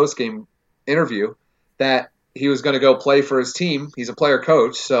this in the post-game interview, that he was going to go play for his team. He's a player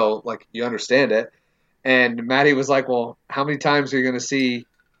coach, so you understand it. And Maddie was like, well, how many times are you going to see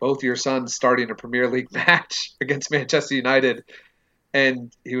both your sons starting a Premier League match against Manchester United?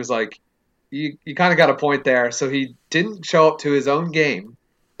 And he was like, you kind of got a point there. So he didn't show up to his own game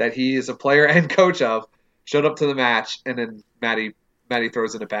that he is a player and coach of, showed up to the match, and then Maddie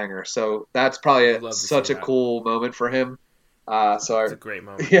throws in a banger. So that's probably such a cool moment for him. It's a great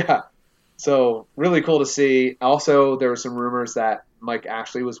moment. Yeah. So really cool to see. Also, there were some rumors that Mike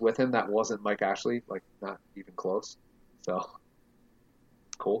Ashley was with him. That wasn't Mike Ashley, not even close. So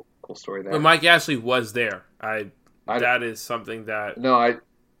cool story there. But Mike Ashley was there. That is something that. No, I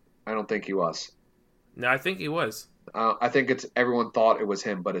don't think he was. No, I think he was. I think everyone thought it was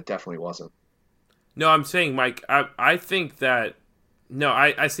him, but it definitely wasn't. No, I'm saying Mike. I think that. No,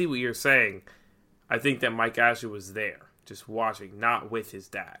 I see what you're saying. I think that Mike Ashley was there, just watching, not with his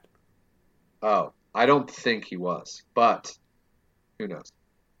dad. Oh, I don't think he was, but who knows?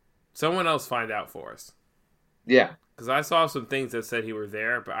 Someone else find out for us. Yeah. Because I saw some things that said he were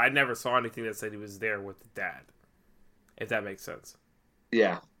there, but I never saw anything that said he was there with the dad. If that makes sense.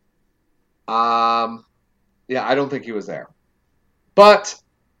 Yeah. Yeah, I don't think he was there. But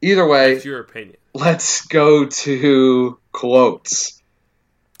either way, that's your opinion. Let's go to quotes.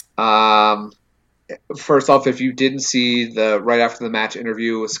 First off, if you didn't see the right after the match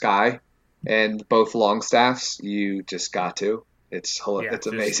interview with Sky and both Longstaffs, you just got to. It's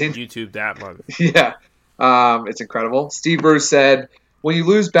amazing. YouTube that one. Yeah. It's incredible. Steve Bruce said, when you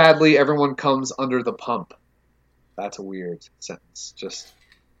lose badly, everyone comes under the pump. That's a weird sentence. Just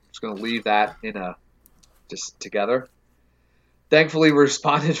going to leave that just together. Thankfully, we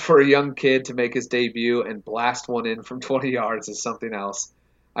responded for a young kid to make his debut, and blast one in from 20 yards is something else.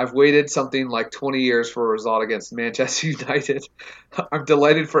 I've waited something like 20 years for a result against Manchester United. I'm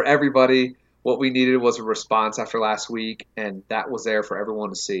delighted for everybody. What we needed was a response after last week, and that was there for everyone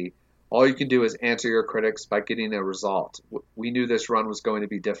to see. All you can do is answer your critics by getting a result. We knew this run was going to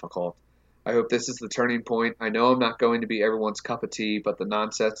be difficult. I hope this is the turning point. I know I'm not going to be everyone's cup of tea, but the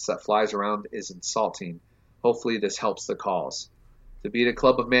nonsense that flies around is insulting. Hopefully this helps the cause. To beat a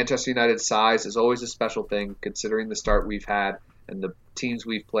club of Manchester United's size is always a special thing, considering the start we've had and the teams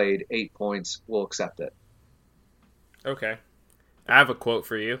we've played. 8 points, we'll accept it. Okay. I have a quote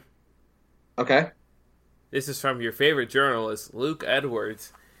for you. Okay. This is from your favorite journalist, Luke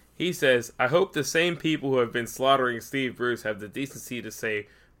Edwards. He says, I hope the same people who have been slaughtering Steve Bruce have the decency to say,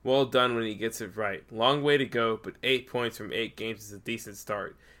 well done when he gets it right. Long way to go, but 8 points from 8 games is a decent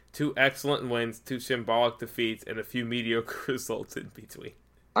start. 2 excellent wins, 2 symbolic defeats, and a few mediocre results in between.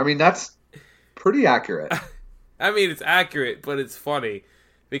 I mean, that's pretty accurate. I mean, it's accurate, but it's funny.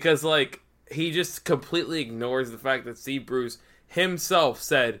 Because, like, he just completely ignores the fact that Steve Bruce himself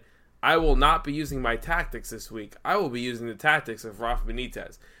said, I will not be using my tactics this week. I will be using the tactics of Rafa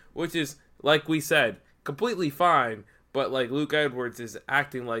Benitez. Which is, like we said, completely fine. But, like, Luke Edwards is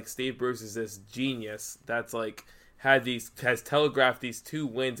acting like Steve Bruce is this genius that's, like, has telegraphed these 2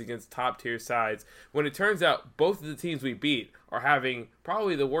 wins against top-tier sides, when it turns out both of the teams we beat are having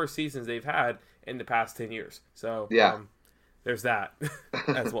probably the worst seasons they've had in the past 10 years. So, yeah. There's that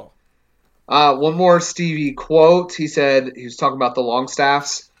as well. One more Stevie quote. He said, he was talking about the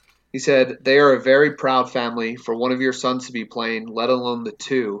Longstaffs. He said, they are a very proud family for one of your sons to be playing, let alone the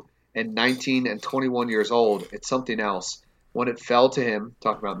 2. And 19 and 21 years old, it's something else. When it fell to him,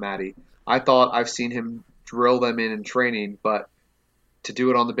 talking about Matty, I thought I've seen him drill them in training, but to do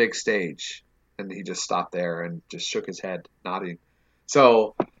it on the big stage. And he just stopped there and just shook his head, nodding.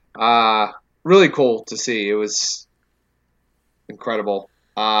 So, really cool to see. It was incredible.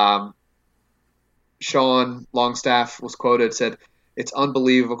 Sean Longstaff was quoted, said, it's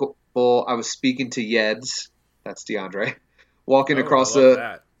unbelievable. I was speaking to Yeds, that's DeAndre, walking across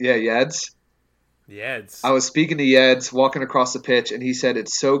the... Yeah, Yeds. Yeds. I was speaking to Yeds, walking across the pitch, and he said,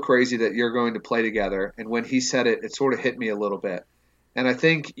 it's so crazy that you're going to play together. And when he said it, it sort of hit me a little bit. And I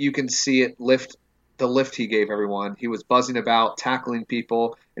think you can see it the lift he gave everyone. He was buzzing about, tackling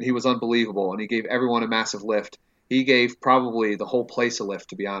people, and he was unbelievable. And he gave everyone a massive lift. He gave probably the whole place a lift,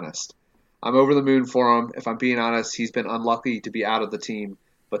 to be honest. I'm over the moon for him. If I'm being honest, he's been unlucky to be out of the team.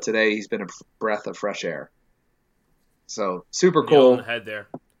 But today he's been a breath of fresh air. So, super cool. Nail on the head there.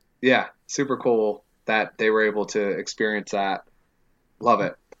 Yeah, super cool that they were able to experience that. Love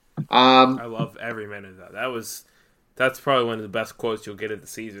it. I love every minute of that. That's probably one of the best quotes you'll get of the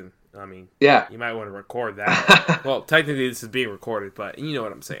season. I mean, yeah, you might want to record that. Well, technically this is being recorded, but you know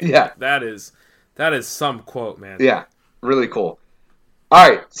what I'm saying. Yeah, that is some quote, man. Yeah, really cool. All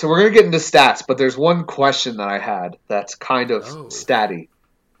right, so we're gonna get into stats, but there's one question that I had that's kind of statty.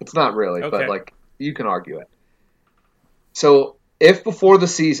 It's not really, but like you can argue it. So, if before the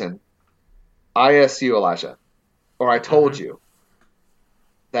season, I asked you, Elijah, or I told you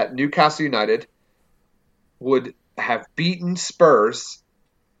that Newcastle United would have beaten Spurs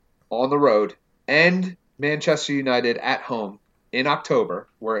on the road and Manchester United at home in October,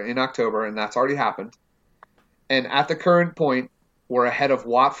 we're in October and that's already happened, and at the current point, we're ahead of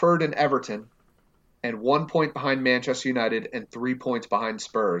Watford and Everton and 1 point behind Manchester United and 3 points behind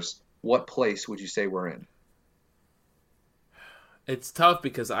Spurs, what place would you say we're in? It's tough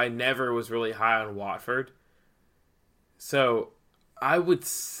because I never was really high on Watford. So, I would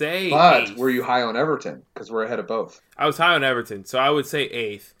say But 8th. Were you high on Everton? Because we're ahead of both. I was high on Everton, so I would say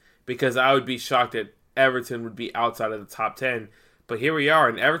 8th. Because I would be shocked that Everton would be outside of the top 10. But here we are,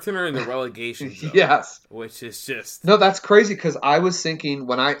 and Everton are in the relegation zone. Yes. Which is just... No, that's crazy, because I was thinking,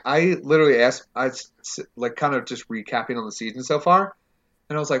 when I literally asked, I like kind of just recapping on the season so far,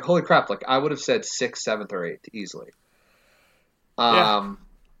 and I was like, holy crap, like I would have said 6th, 7th, or 8th easily.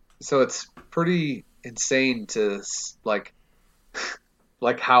 So it's pretty insane to like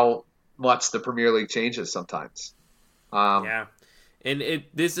how much the Premier League changes sometimes. Yeah, and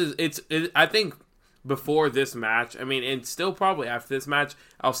I think before this match, I mean, and still probably after this match,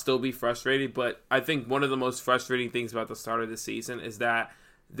 I'll still be frustrated. But I think one of the most frustrating things about the start of the season is that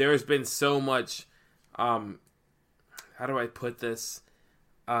there has been so much. How do I put this?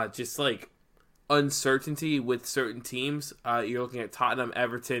 Just like uncertainty with certain teams. You're looking at Tottenham,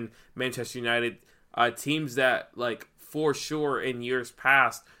 Everton, Manchester United, teams that like for sure in years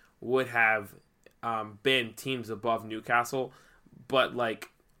past would have been teams above Newcastle, but like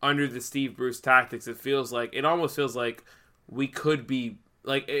under the Steve Bruce tactics, it almost feels like we could be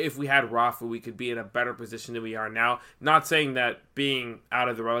like, if we had Rafa, we could be in a better position than we are now. Not saying that being out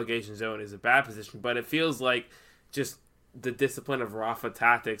of the relegation zone is a bad position, but it feels like just the discipline of Rafa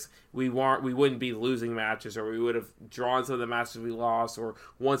tactics, we wouldn't be losing matches, or we would have drawn some of the matches we lost, or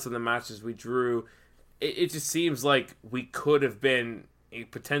won some of the matches we drew. It just seems like we could have been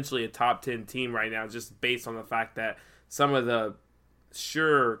potentially a top 10 team right now, just based on the fact that some of the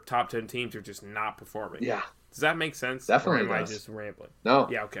top 10 teams are just not performing. Yeah. Does that make sense? Definitely or am does. I just rambling? No.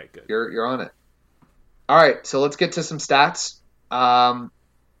 Yeah, okay, good. You're on it. All right, so let's get to some stats.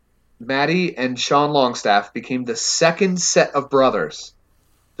 Maddie and Sean Longstaff became the second set of brothers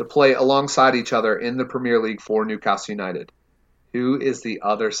to play alongside each other in the Premier League for Newcastle United. Who is the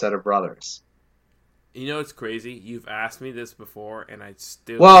other set of brothers? You know, it's crazy. You've asked me this before, and I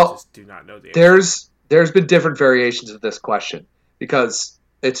still just do not know the answer. There's been different variations of this question because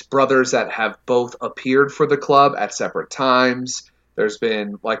it's brothers that have both appeared for the club at separate times. There's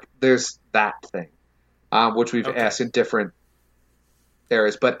that thing, which we've asked in different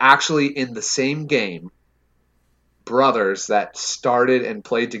areas. But actually, in the same game, brothers that started and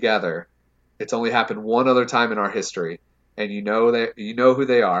played together, it's only happened one other time in our history, and you know who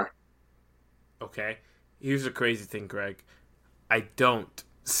they are. Okay. Here's the crazy thing, Greg. I don't.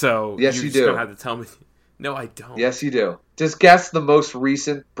 So yes, you're you just do. Gonna have to tell me. No, I don't. Yes, you do. Just guess the most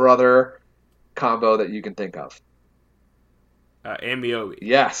recent brother combo that you can think of. Amiobi.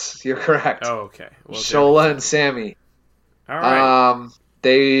 Yes, you're correct. Oh, okay. Well, Shola and Sammy. All right.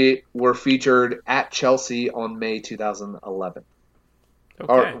 They were featured at Chelsea on May 2011.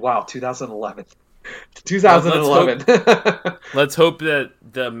 Okay. Wow, 2011. 2011. Let's hope that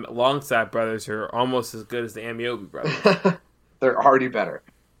the Longstaff brothers are almost as good as the Amiobi brothers. They're already better.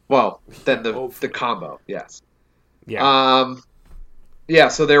 Well, than the combo, yes. Yeah. Yeah,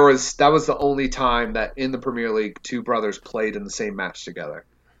 so that was the only time that in the Premier League two brothers played in the same match together.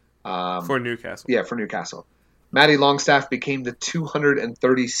 For Newcastle. Yeah, for Newcastle. Matty Longstaff became the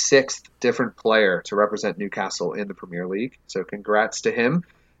 236th different player to represent Newcastle in the Premier League. So congrats to him.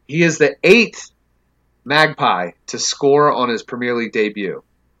 He is the 8th Magpie to score on his Premier League debut.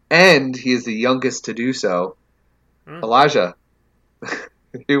 And he is the youngest to do so. Elijah,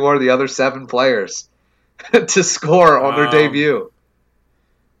 who are the other 7 players to score on their debut?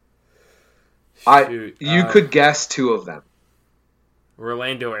 You could guess 2 of them.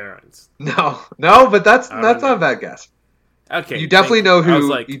 Orlando Aarons. No, but that's not a bad guess. Okay, you definitely know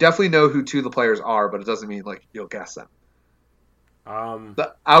who you definitely know who 2 of the players are, but it doesn't mean you'll guess them.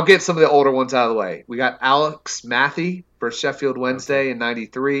 I'll get some of the older ones out of the way. We got Alex Matthey for Sheffield Wednesday in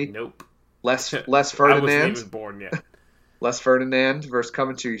 '93. Nope. Les Ferdinand. I wasn't even born yet. Les Ferdinand versus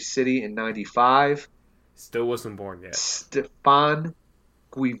Coventry City in '95. Still wasn't born yet. Stefan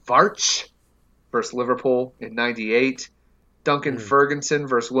Guivarch versus Liverpool in '98. Duncan Ferguson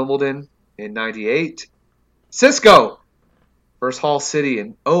versus Wimbledon in '98. Cisco versus Hull City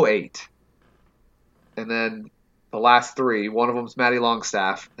in '08. And then the last 3, one of them's Matty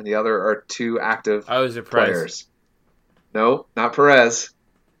Longstaff, and the other are 2 active players. No, not Perez.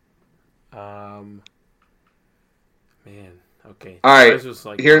 Man, okay. All right.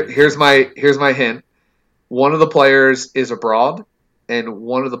 Here's my hint. One of the players is abroad, and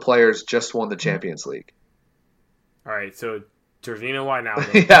one of the players just won the Champions League. All right, so Georgino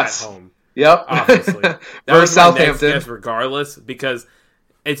Wijnaldum yes. at home. Yep. Obviously. That versus Southampton. Next guess regardless, because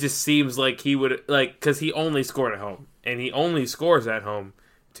it just seems like he would because he only scored at home, and he only scores at home,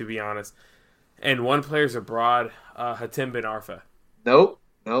 to be honest. And one player's abroad, Hatem Ben Arfa. Nope.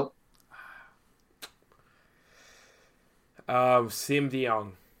 Sim de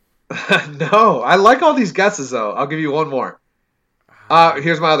Jong. No, I like all these guesses though. I'll give you one more.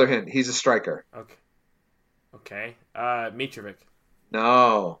 Here's my other hint. He's a striker. Okay. Mitrovic.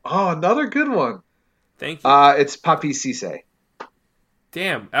 No. Oh, another good one. Thank you. It's Papi Cisse.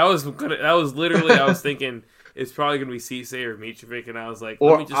 Damn, I was thinking it's probably gonna be Cisse or Mitrovic, and I was like,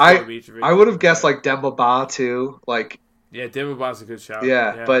 let me just go with Mitrovic. I would have guessed Demba Ba too. Yeah, Demba Ba's a good shout.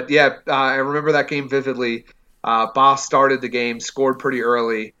 Yeah. But I remember that game vividly. Ba started the game, scored pretty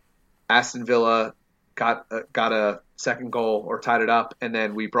early. Aston Villa got a second goal or tied it up, and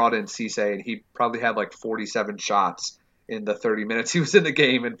then we brought in Cisse, and he probably had 47 shots in the 30 minutes he was in the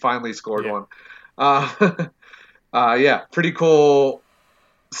game, and finally scored one. Pretty cool.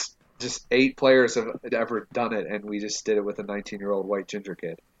 Just 8 players have ever done it, and we just did it with a 19-year-old white ginger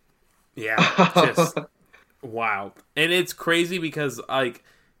kid. Yeah, just wow. And it's crazy because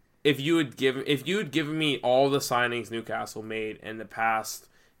if you had given me all the signings Newcastle made in the past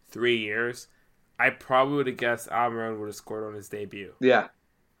 3 years, I probably would have guessed Almiron would have scored on his debut. Yeah.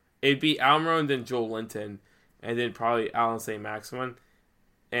 It'd be Almiron, then Joel Linton, and then probably Alan St. Maximin.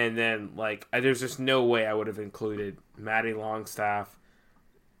 And then, there's just no way I would have included Matty Longstaff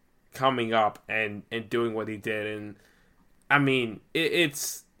coming up and doing what he did. And, I mean,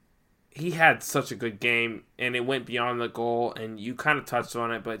 he had such a good game, and it went beyond the goal, and you kind of touched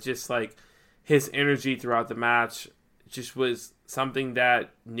on it, but just, his energy throughout the match just was something that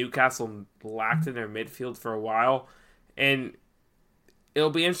Newcastle lacked in their midfield for a while, and it'll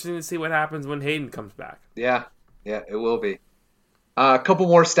be interesting to see what happens when Hayden comes back. Yeah, it will be. A couple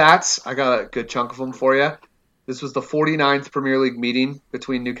more stats. I got a good chunk of them for you. This was the 49th Premier League meeting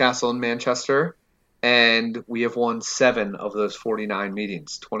between Newcastle and Manchester, and we have won 7 of those 49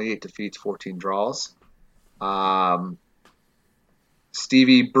 meetings. 28 defeats, 14 draws.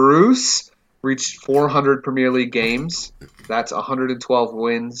 Stevie Bruce reached 400 Premier League games. That's 112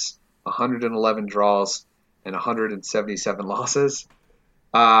 wins, 111 draws, and 177 losses.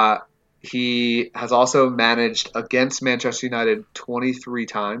 He has also managed against Manchester United 23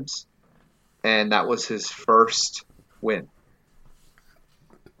 times, and that was his first win.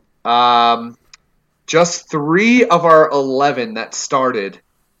 Just 3 of our 11 that started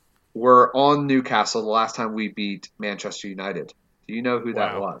were on Newcastle the last time we beat Manchester United. Do you know who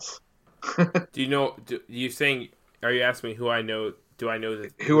that was? Do you know? Are you asking me who I know? Do I know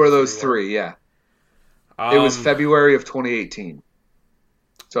that? Who are those 3? Yeah, it was February of 2018.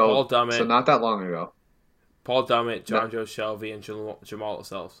 So, Paul Dummett, so not that long ago. Paul Dummett, John Joe Shelby, and Jamal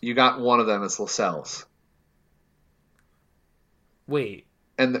Lascelles. You got one of them as Lascelles. Wait.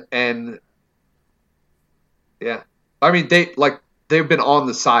 And yeah, I mean they've been on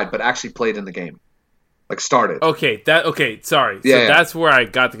the side, but actually played in the game, like started. Okay, sorry. So that's where I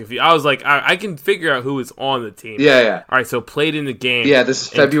got the confusion. I was like, I can figure out who was on the team. Yeah. All right, so played in the game. Yeah, this is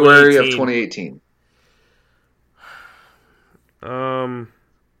February of 2018.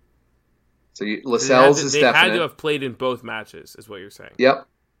 So Lascelles is definite. They had to have played in both matches, is what you're saying. Yep.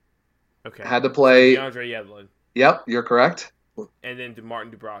 Okay. Had to play. So DeAndre Yedlin. Yep, you're correct. And then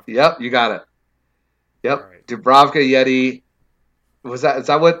Martin Dubravka. Yep, you got it. Yep, right. Dubravka, Yeti. Is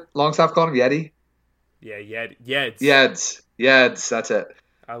that what Longstaff called him? Yeti? Yeah, Yeds. Yeds, that's it.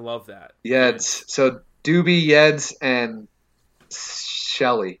 I love that. Yeds. So Doobie, Yeds, and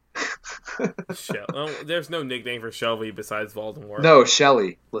Shelley. There's no nickname for Shelby besides Voldemort. No,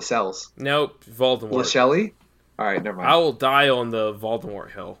 Shelley. Lascelles. Nope, Voldemort. Shelley? All right, never mind. I will die on the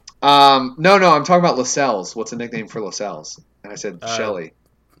Voldemort hill. No, I'm talking about Lascelles. What's a nickname for Lascelles? And I said Shelley.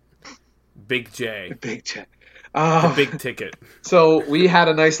 Big J. Big J. The big ticket. So we had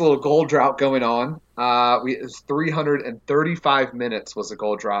a nice little goal drought going on. It was 335 minutes was a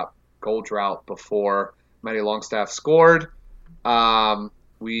goal drought before Matty Longstaff scored.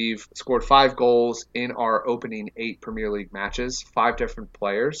 We've scored 5 goals in our opening 8 Premier League matches, 5 different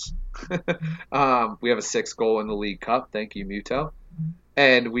players. We have a 6th goal in the League Cup. Thank you, Muto.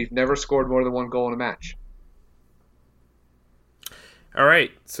 And we've never scored more than 1 goal in a match. All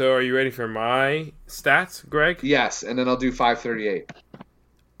right. So are you ready for my stats, Greg? Yes, and then I'll do 538.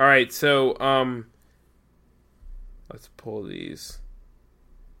 All right. So let's pull these.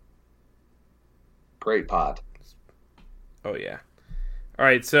 Great pod. Oh, yeah. All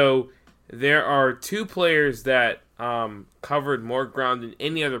right. So there are 2 players that covered more ground than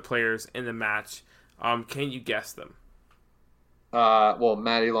any other players in the match. Can you guess them? Well,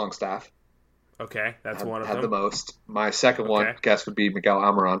 Matty Longstaff. Okay, that's one of them. Had the most. My second one, guess, would be Miguel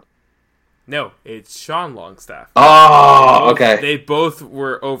Almiron. No, it's Sean Longstaff. Oh, okay. They both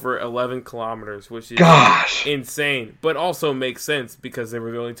were over 11 kilometers, which is insane, but also makes sense because they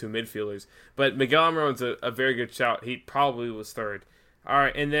were the only 2 midfielders. But Miguel Almiron's a very good shout. He probably was third. All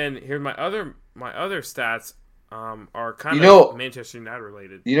right, and then here my other stats are kind of Manchester United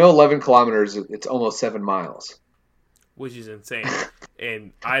related. 11 kilometers, it's almost 7 miles. Which is insane.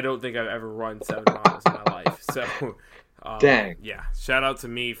 And I don't think I've ever run 7 miles in my life. So, dang. Yeah, shout out to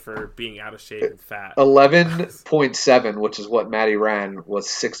me for being out of shape and fat. 11.7, which is what Matty ran, was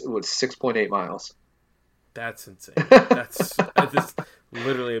 6.8 miles. That's insane. That's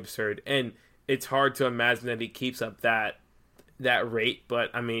literally absurd. And it's hard to imagine that he keeps up that rate.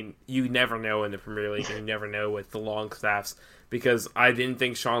 But, I mean, you never know in the Premier League. And you never know with the Longstaffs. Because I didn't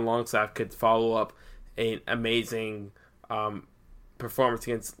think Sean Longstaff could follow up an amazing performance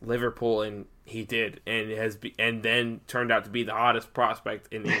against Liverpool, and he did, and then turned out to be the hottest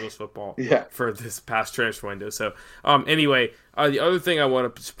prospect in English football for this past transfer window. So, anyway, the other thing I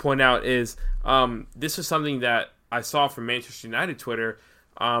want to point out is this is something that I saw from Manchester United Twitter,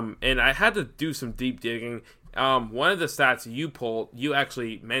 and I had to do some deep digging. One of the stats you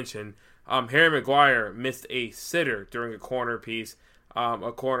actually mentioned, Harry Maguire missed a sitter during a corner piece,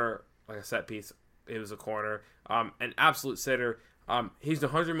 like a set piece. It was a corner. An absolute sitter. He's a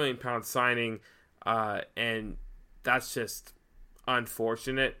 £100 million signing, and that's just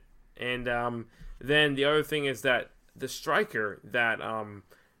unfortunate. And then the other thing is that the striker that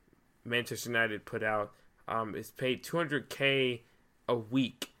Manchester United put out is paid $200K a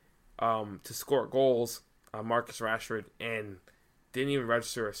week to score goals, Marcus Rashford, and didn't even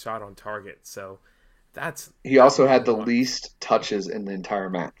register a shot on target. So he also had the least touches in the entire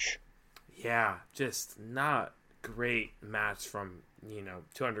match. Yeah, just not great match from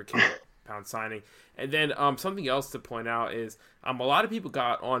 200K pound signing. And then something else to point out is a lot of people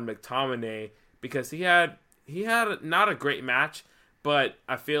got on McTominay because he had not a great match, but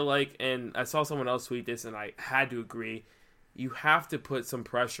I feel like, and I saw someone else tweet this and I had to agree, you have to put some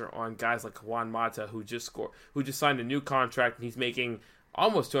pressure on guys like Juan Mata who just signed a new contract and he's making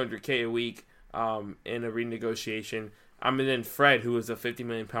almost 200K a week in a renegotiation. And then Fred, who was a 50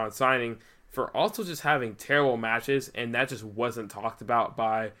 million pound signing, for also just having terrible matches, and that just wasn't talked about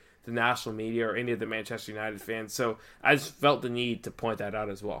by the national media or any of the Manchester United fans. So I just felt the need to point that out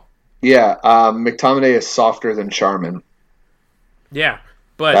as well. Yeah, McTominay is softer than Charmin. Yeah,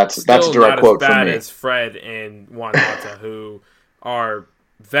 but that's a direct quote from me. Not as bad as Fred and Juan Mata, who are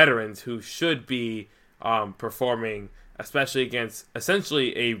veterans who should be performing, especially against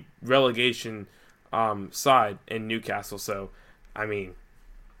essentially a relegation side in Newcastle. So, I mean,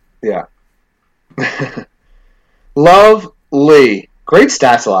 yeah. Lovely. Great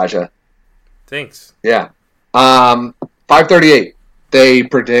stats, Elijah. Thanks. Yeah. 538. They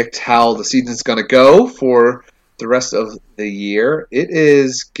predict how the season's going to go for the rest of the year. It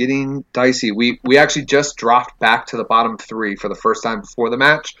is getting dicey. We actually just dropped back to the bottom 3 for the first time before the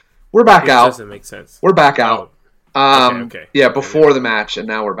match. We're back out. Doesn't make sense. We're back out. Okay. Yeah, before the match, and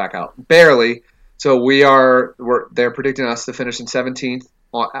now we're back out. Barely. So they're predicting us to finish in 17th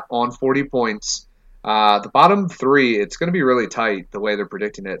on 40 points. The bottom 3, it's going to be really tight the way they're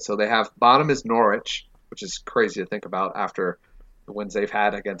predicting it. So they have bottom is Norwich, which is crazy to think about after the wins they've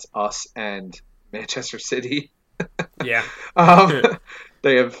had against us and Manchester City. Yeah.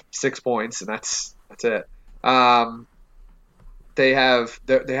 They have 6 points, and that's it. They have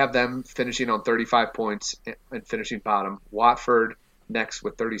them finishing on 35 points and finishing bottom. Watford next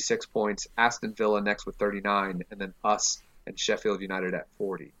with 36 points. Aston Villa next with 39, and then us and Sheffield United at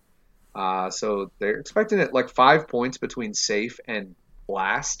 40. So they're expecting it like 5 points between safe and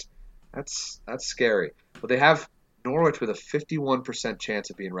last. That's scary. But they have Norwich with a 51%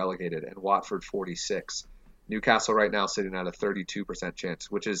 chance of being relegated and Watford 46%. Newcastle right now sitting at a 32%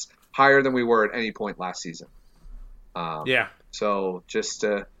 chance, which is higher than we were at any point last season. Yeah. So just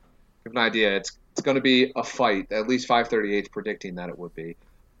to give an idea, it's going to be a fight. At least 538 is predicting that it would be.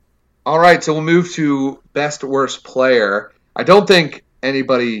 All right, so we'll move to best worst player. I don't think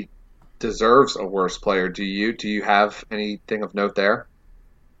anybody deserves a worst player. Do you? Do you have anything of note there?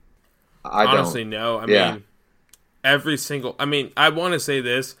 I honestly don't. No. I mean, I want to say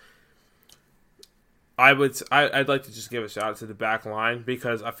this. I'd like to just give a shout out to the back line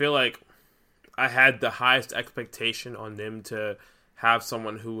because I feel like I had the highest expectation on them to have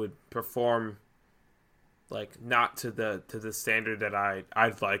someone who would perform like not to the standard that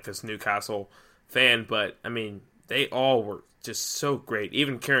I'd like as Newcastle fan, but I mean they all were just so great.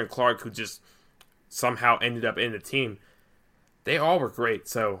 Even Kieran Clark, who just somehow ended up in the team, they all were great.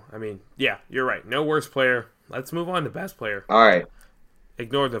 So I mean, yeah, you're right. No worst player. Let's move on to best player. All right.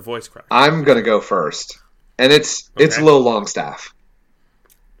 Ignore the voice crack. I'm gonna go first, and it's Lil Longstaff.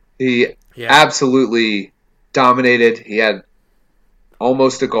 He absolutely dominated. He had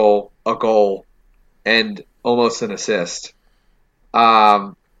almost a goal, and almost an assist.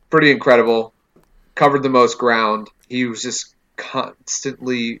 Pretty incredible. Covered the most ground. He was just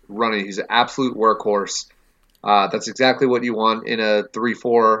constantly running. He's an absolute workhorse. That's exactly what you want in a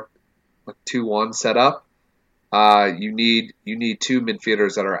 3-4, 2-1 setup. You need 2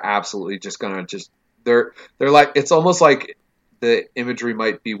 midfielders that are absolutely just gonna they're like, it's almost like the imagery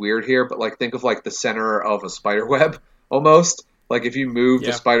might be weird here, but like think of like the center of a spider web almost. Like if you move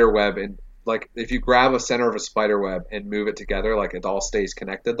the spider web and like if you grab a center of a spider web and move it together, like it all stays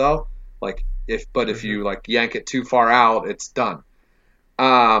connected though. Like if you like yank it too far out, it's done.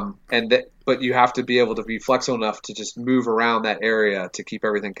 But you have to be able to be flexible enough to just move around that area to keep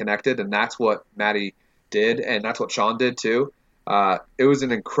everything connected, and that's what Matty did, and that's what Sean did too. It was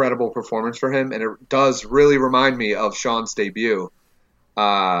an incredible performance for him, and it does really remind me of Sean's debut.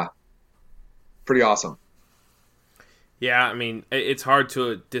 Pretty awesome. Yeah, I mean, it's hard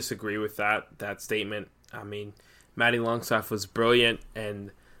to disagree with that statement. I mean, Matty Longstaff was brilliant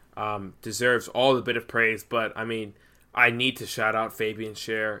and deserves all the bit of praise, but I mean, I need to shout out Fabian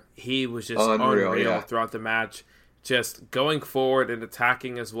Schär. He was just unreal throughout the match. Just going forward and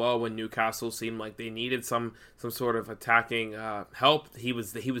attacking as well when Newcastle seemed like they needed some sort of attacking help. He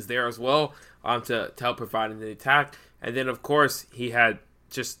was there as well to help provide in the attack. And then, of course, he had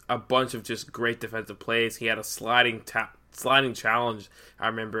just a bunch of just great defensive plays. He had a sliding challenge, I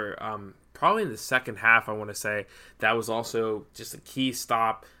remember, probably in the second half, I want to say. That was also just a key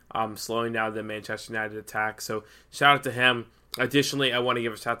stop, slowing down the Manchester United attack. So shout out to him. Additionally, I want to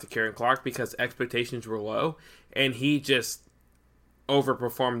give a shout out to Kieran Clark because expectations were low, and he just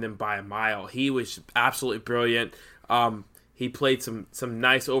overperformed them by a mile. He was absolutely brilliant. He played some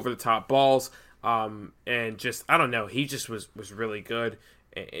nice over-the-top balls, and just, I don't know, he just was really good,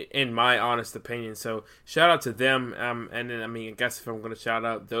 in my honest opinion. So shout out to them. And then, I guess if I'm going to shout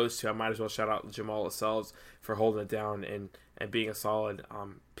out those two, I might as well shout out Jamal Lascelles for holding it down and being a solid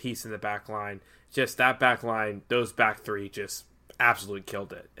piece in the back line. Just that back line, those back three just absolutely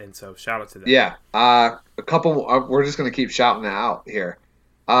killed it. And so shout out to them. Yeah. A couple, we're just going to keep shouting it out here.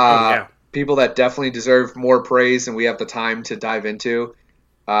 People that definitely deserve more praise and we have the time to dive into.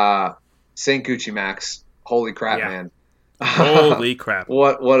 St. Gucci Max. Holy crap, man. Holy crap.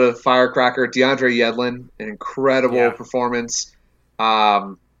 What a firecracker. DeAndre Yedlin, an incredible performance.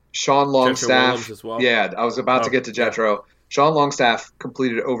 Sean Longstaff. As well. Yeah, I was about to get to Jetro. Yeah. Sean Longstaff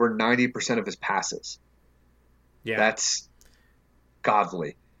completed over 90% of his passes. Yeah. That's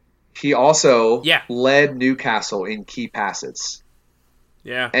godly. He also led Newcastle in key passes.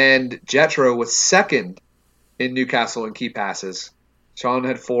 Yeah. And Jetro was second in Newcastle in key passes. Sean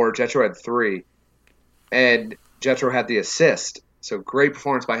had 4, Jetro had 3. And Jetro had the assist. So great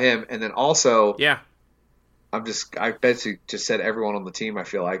performance by him. And then also, I basically just said everyone on the team, I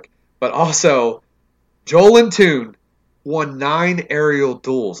feel like. But also, Joel Toon won 9 aerial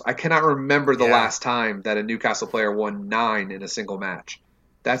duels. I cannot remember the last time that a Newcastle player won 9 in a single match.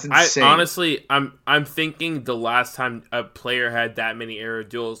 That's insane. Honestly, I'm thinking the last time a player had that many aerial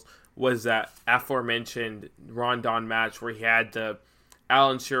duels was that aforementioned Rondon match where he had the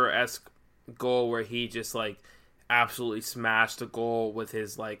Alan Shearer-esque goal where he just absolutely smashed a goal with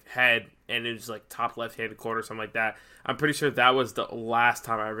his head, and it was top left-handed corner or something like that. I'm pretty sure that was the last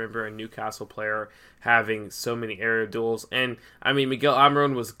time I remember a Newcastle player having so many aerial duels. And Miguel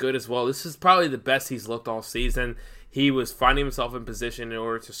Almiron was good as well. This is probably the best he's looked all season. He was finding himself in position in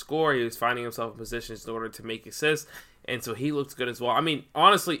order to score. He was finding himself in positions in order to make assists, and so he looked good as well.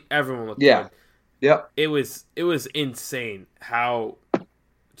 Honestly, everyone looked good. Yep. It was insane how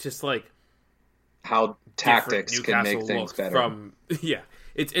how tactics can make things better.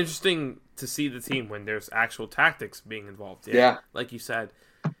 It's interesting to see the team when there's actual tactics being involved. Yeah. Like you said,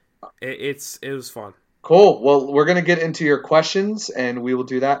 it was fun. Cool. Well, we're going to get into your questions, and we will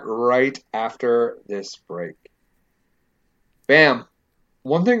do that right after this break. Bam.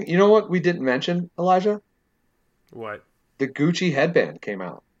 One thing, you know what we didn't mention, Elijah? What? The Gucci headband came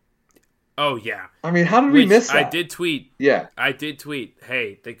out. Oh, yeah. How did we miss that? I did tweet. Yeah. I did tweet,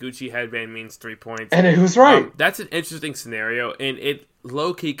 hey, the Gucci headband means 3 points. And it was right. That's an interesting scenario, and it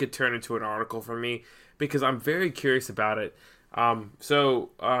low-key could turn into an article for me because I'm very curious about it.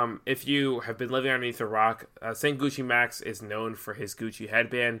 If you have been living underneath a rock, St. Gucci Max is known for his Gucci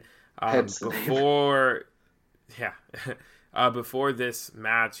headband. Before this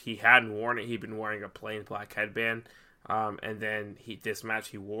match, he hadn't worn it. He'd been wearing a plain black headband. And then this match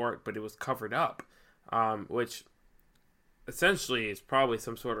he wore it, but it was covered up, which essentially is probably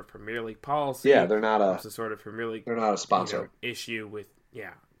some sort of Premier League policy. Yeah, they're not some sort of Premier League. They're not a sponsor issue with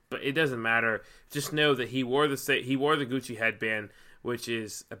but it doesn't matter. Just know that he wore the Gucci headband, which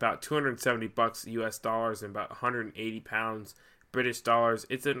is about $270 US dollars and about 180 pounds British dollars.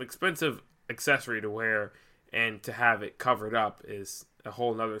 It's an expensive accessory to wear, and to have it covered up is a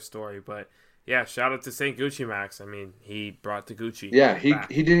whole nother story. But yeah, shout out to St. Gucci Max. He brought the Gucci. Yeah, he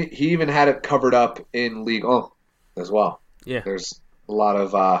even had it covered up in Ligue 1 as well. Yeah, there's a lot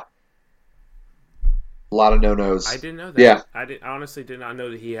of no-nos. I didn't know that. Yeah, I honestly did not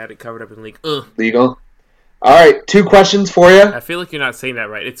know that he had it covered up in Ligue 1. Ligue 1. All right, 2 questions for you. I feel like you're not saying that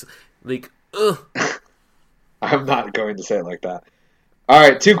right. It's Ligue 1. I'm not going to say it like that. All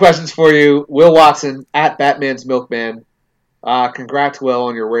right, 2 questions for you. Will Watson at Batman's Milkman. Congrats, Will,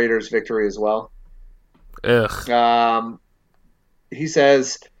 on your Raiders victory as well. Ugh. He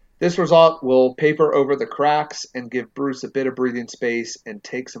says, this result will paper over the cracks and give Bruce a bit of breathing space and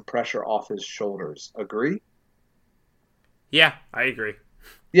take some pressure off his shoulders. Agree? Yeah, I agree.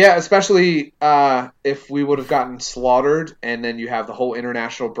 Yeah, especially if we would have gotten slaughtered and then you have the whole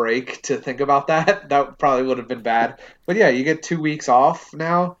international break to think about that. That probably would have been bad. But yeah, you get 2 weeks off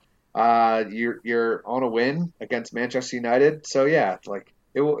now. You're on a win against Manchester United, so yeah,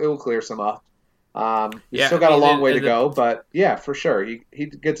 it will clear some up. You still got a long way to go, but yeah, for sure, he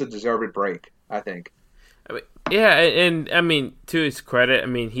gets a deserved break, I think. Yeah, and to his credit,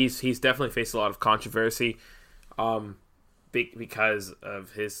 he's definitely faced a lot of controversy, because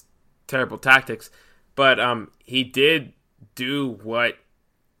of his terrible tactics, but he did do what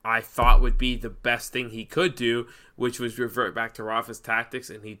I thought would be the best thing he could do, which was revert back to Rafa's tactics,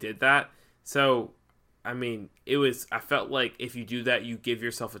 and he did that. So, I mean, I felt like if you do that, you give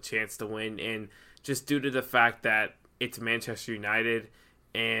yourself a chance to win, and just due to the fact that it's Manchester United,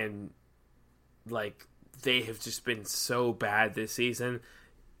 and, like, they have just been so bad this season,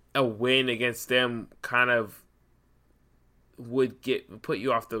 a win against them kind of would put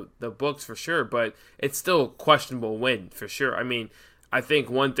you off the books for sure, but it's still a questionable win for sure. I mean, I think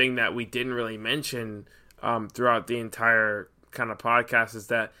one thing that we didn't really mention throughout the entire kind of podcast is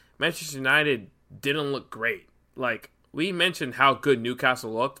that Manchester United didn't look great. Like, we mentioned how good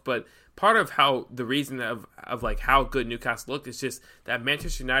Newcastle looked, but part of the reason of like how good Newcastle looked is just that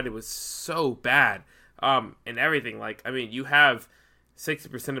Manchester United was so bad and everything. Like, I mean, you have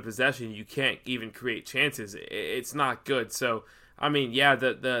 60% of possession, you can't even create chances. It's not good. So, I mean, yeah,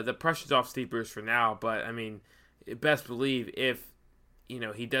 the pressure's off Steve Bruce for now, but I mean, best believe if, you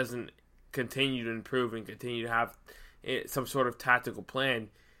know, he doesn't continue to improve and continue to have some sort of tactical plan,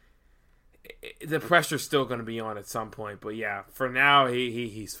 the pressure's still going to be on at some point. But yeah, for now,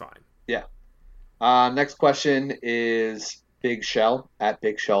 he's fine. Yeah. Next question is Big Shell at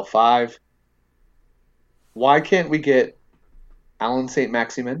Big Shell 5. Why can't we get Alan St.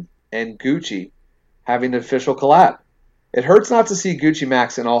 Maximin and Gucci having an official collab? It hurts not to see Gucci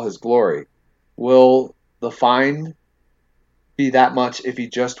Max in all his glory. Will the fine be that much if he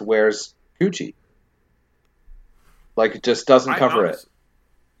just wears Gucci? Like, it just doesn't cover it.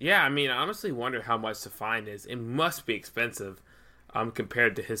 Yeah, I mean, I honestly wonder how much the fine is. It must be expensive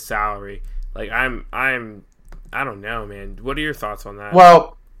compared to his salary. Like, I don't know, man. What are your thoughts on that?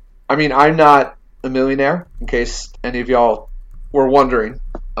 Well, I mean, I'm not a millionaire, in case any of y'all were wondering.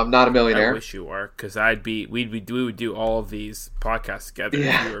 I'm not a millionaire. I wish you were, because we would do all of these podcasts together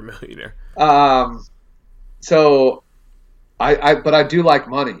if you were a millionaire. So, but I do like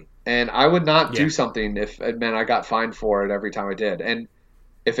money, and I would not do something if it meant I got fined for it every time I did. And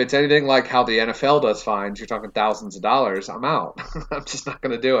if it's anything like how the NFL does fines, you're talking thousands of dollars, I'm out. I'm just not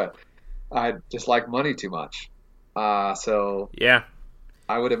going to do it. I just like money too much. So yeah,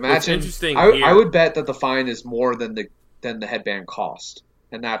 I would imagine. What's interesting I would bet that the fine is more than the headband cost,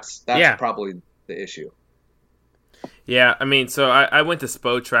 and that's probably the issue. Yeah, I mean, so I went to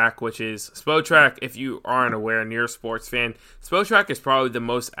Spotrac, which is Spotrac. If you aren't aware and you're a sports fan, Spotrac is probably the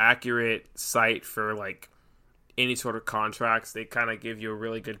most accurate site for like any sort of contracts. They kind of give you a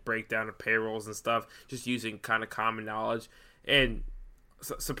really good breakdown of payrolls and stuff, just using kind of common knowledge. And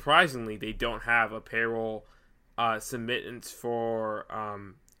surprisingly, they don't have a payroll submittance for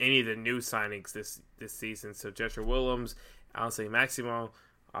any of the new signings this season. So Jetro Willems, Alan St. Maximo,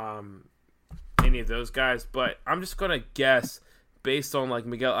 any of those guys. But I'm just gonna guess based on like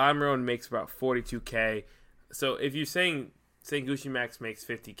Miguel Almiron makes about $42K. So if you're saying Gucci Max makes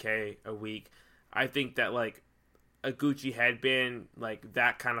 $50K a week, I think that like a Gucci headband, like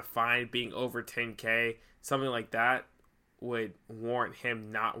that kind of fine being over $10K, something like that would warrant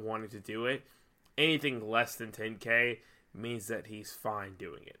him not wanting to do it. Anything less than $10K means that he's fine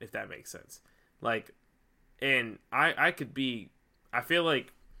doing it, if that makes sense. Like, and I feel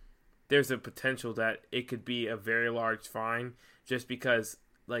like there's a potential that it could be a very large fine, just because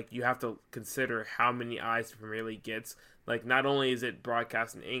like you have to consider how many eyes the Premier League gets. Like, not only is it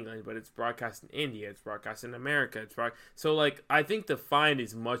broadcast in England, but it's broadcast in India, it's broadcast in America, so like I think the fine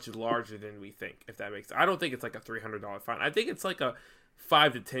is much larger than we think, if that makes sense. I don't think it's like a $300 fine. I think it's like a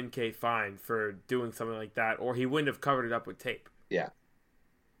 $5 to $10K fine for doing something like that, or he wouldn't have covered it up with tape. Yeah.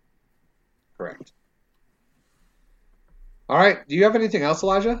 Correct. All right. Do you have anything else,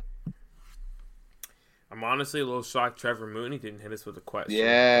 Elijah? I'm honestly a little shocked Trevor Mooney didn't hit us with a question.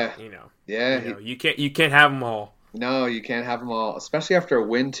 Yeah. You can't have them all. No, you can't have them all, especially after a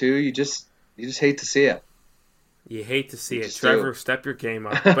win too. You just hate to see it. You hate to see it. Trevor, step your game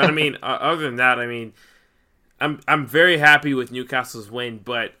up. But I mean, other than that, I mean, I'm very happy with Newcastle's win.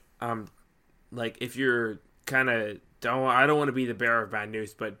 But like if you're kind of I don't want to be the bearer of bad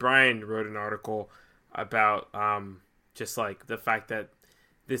news, but Brian wrote an article about just like the fact that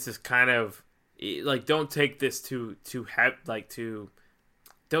this is kind of like don't take this too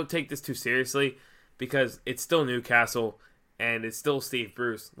don't take this too seriously, because it's still Newcastle and it's still Steve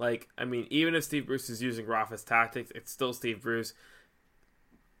Bruce. Like, I mean, even if Steve Bruce is using Rafa's tactics, it's still Steve Bruce.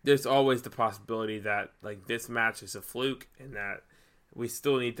 There's always the possibility that like this match is a fluke and that we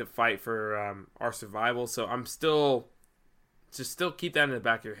still need to fight for our survival. So I'm still keep that in the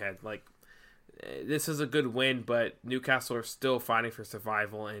back of your head. Like, this is a good win, but Newcastle are still fighting for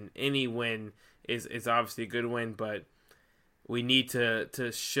survival, and any win is obviously a good win, but we need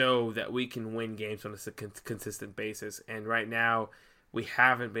to show that we can win games on a consistent basis. And right now, we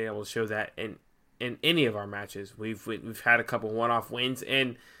haven't been able to show that in any of our matches. We've had a couple one-off wins,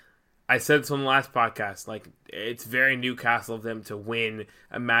 and I said this on the last podcast, like, it's very Newcastle of them to win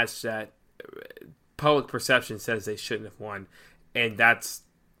a match that public perception says they shouldn't have won, and that's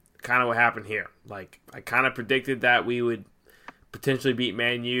kind of what happened here. Like, I kind of predicted that we would potentially beat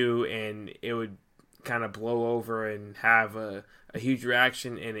Man U, and it would kind of blow over and have a huge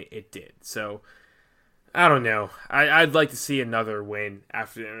reaction, and it did. So, I don't know. I'd like to see another win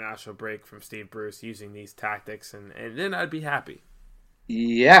after the international break from Steve Bruce using these tactics, and then I'd be happy.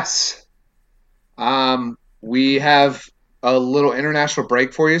 Yes. We have a little international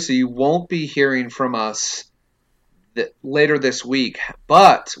break for you, so you won't be hearing from us later this week.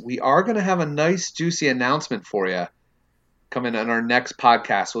 But we are going to have a nice, juicy announcement for you coming on our next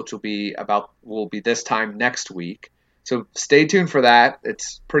podcast, which will be this time next week. So stay tuned for that.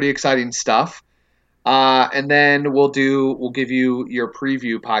 It's pretty exciting stuff. And then we'll give you your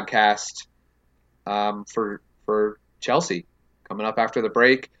preview podcast for Chelsea coming up after the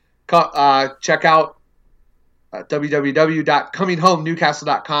break. Check out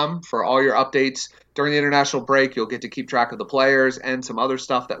www.cominghomenewcastle.com for all your updates during the international break. You'll get to keep track of the players and some other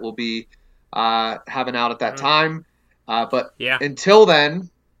stuff that we'll be having out at that time. But yeah. Until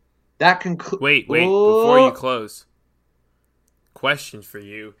then, that concludes. Wait, before you close, question for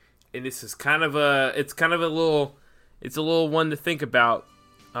you. And this is kind of a little one to think about.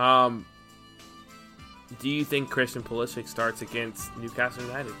 Do you think Christian Pulisic starts against Newcastle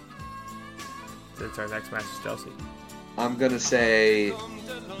United since our next match is Chelsea? I'm gonna say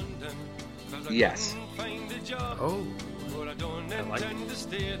yes. Oh, I like it.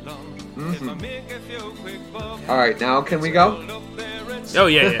 Mm-hmm. All right, now can we go? Oh,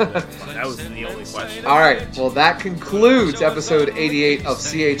 yeah. That was the only question. All right. Well, that concludes episode 88 of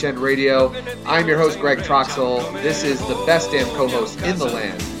CHN Radio. I'm your host, Greg Troxel. This is the best damn co-host in the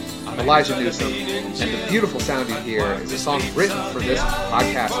land, Elijah Newsom. And the beautiful sound you hear is a song written for this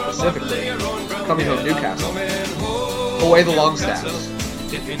podcast specifically, Coming Home Newcastle. Away the Longstaffs. Love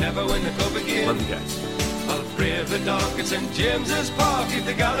you guys. I'll brave the dark at St. James's Park. If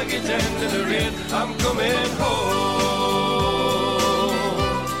the Gallagher's end in the rain, I'm coming home.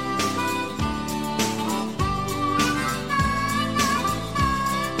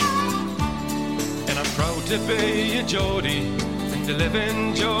 And I'm proud to be a Geordie and to live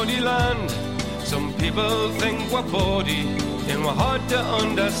in Geordie land. Some people think we're bawdy and we're hard to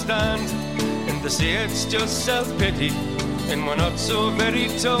understand, and they say it's just self-pity and we're not so very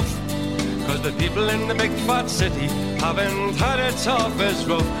tough. Cause the people in the big fat city haven't had it half as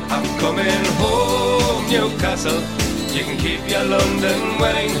rough. I'm coming home, Newcastle. You can keep your London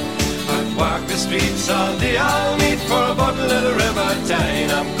wine. I'd walk the streets all day. I'll meet for a bottle of the River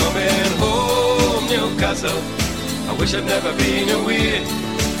Tyne. I'm coming home, Newcastle. I wish I'd never been away.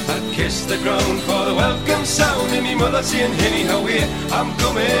 I'd kiss the ground for the welcome sound and me mother saying, "Henny, how are you?" I'm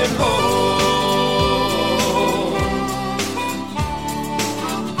coming home.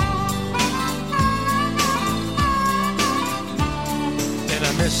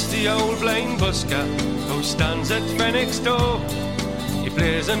 Miss the old blind busker who stands at Fenwick's door. He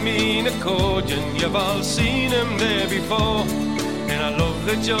plays a mean accordion, you've all seen him there before. And I love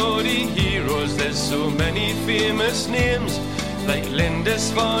the Geordie heroes, there's so many famous names, like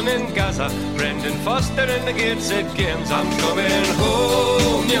Lindisfarne and Gaza, Brendan Foster and the Gateshead Games. I'm coming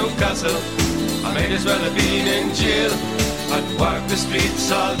home, Newcastle. I might as well have been in jail. I'd walk the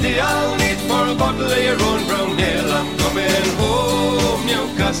streets all day. I'll need for a bottle of your own brown ale. I'm coming home,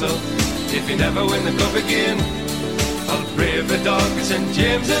 Newcastle. If you never win the cup again, I'll brave the dark at St.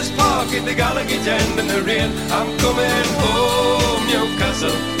 James's Park at the Gallagher's end in the rain. I'm coming home,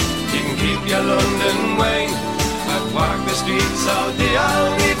 Newcastle. You can keep your London wine. I'd walk the streets all day.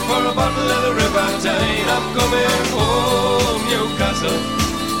 I'll need for a bottle of the River Tyne. I'm coming home, Newcastle.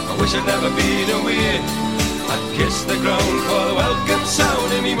 I wish I'd never been away. I'd kiss the ground for the welcome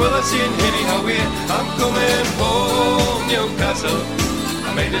sound and me mother saying, "Henny, how are you?" I'm coming home, Newcastle.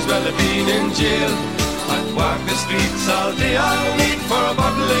 I might as well have been in jail. I'd walk the streets all day. I'll need for a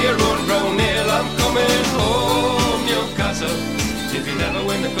bottle of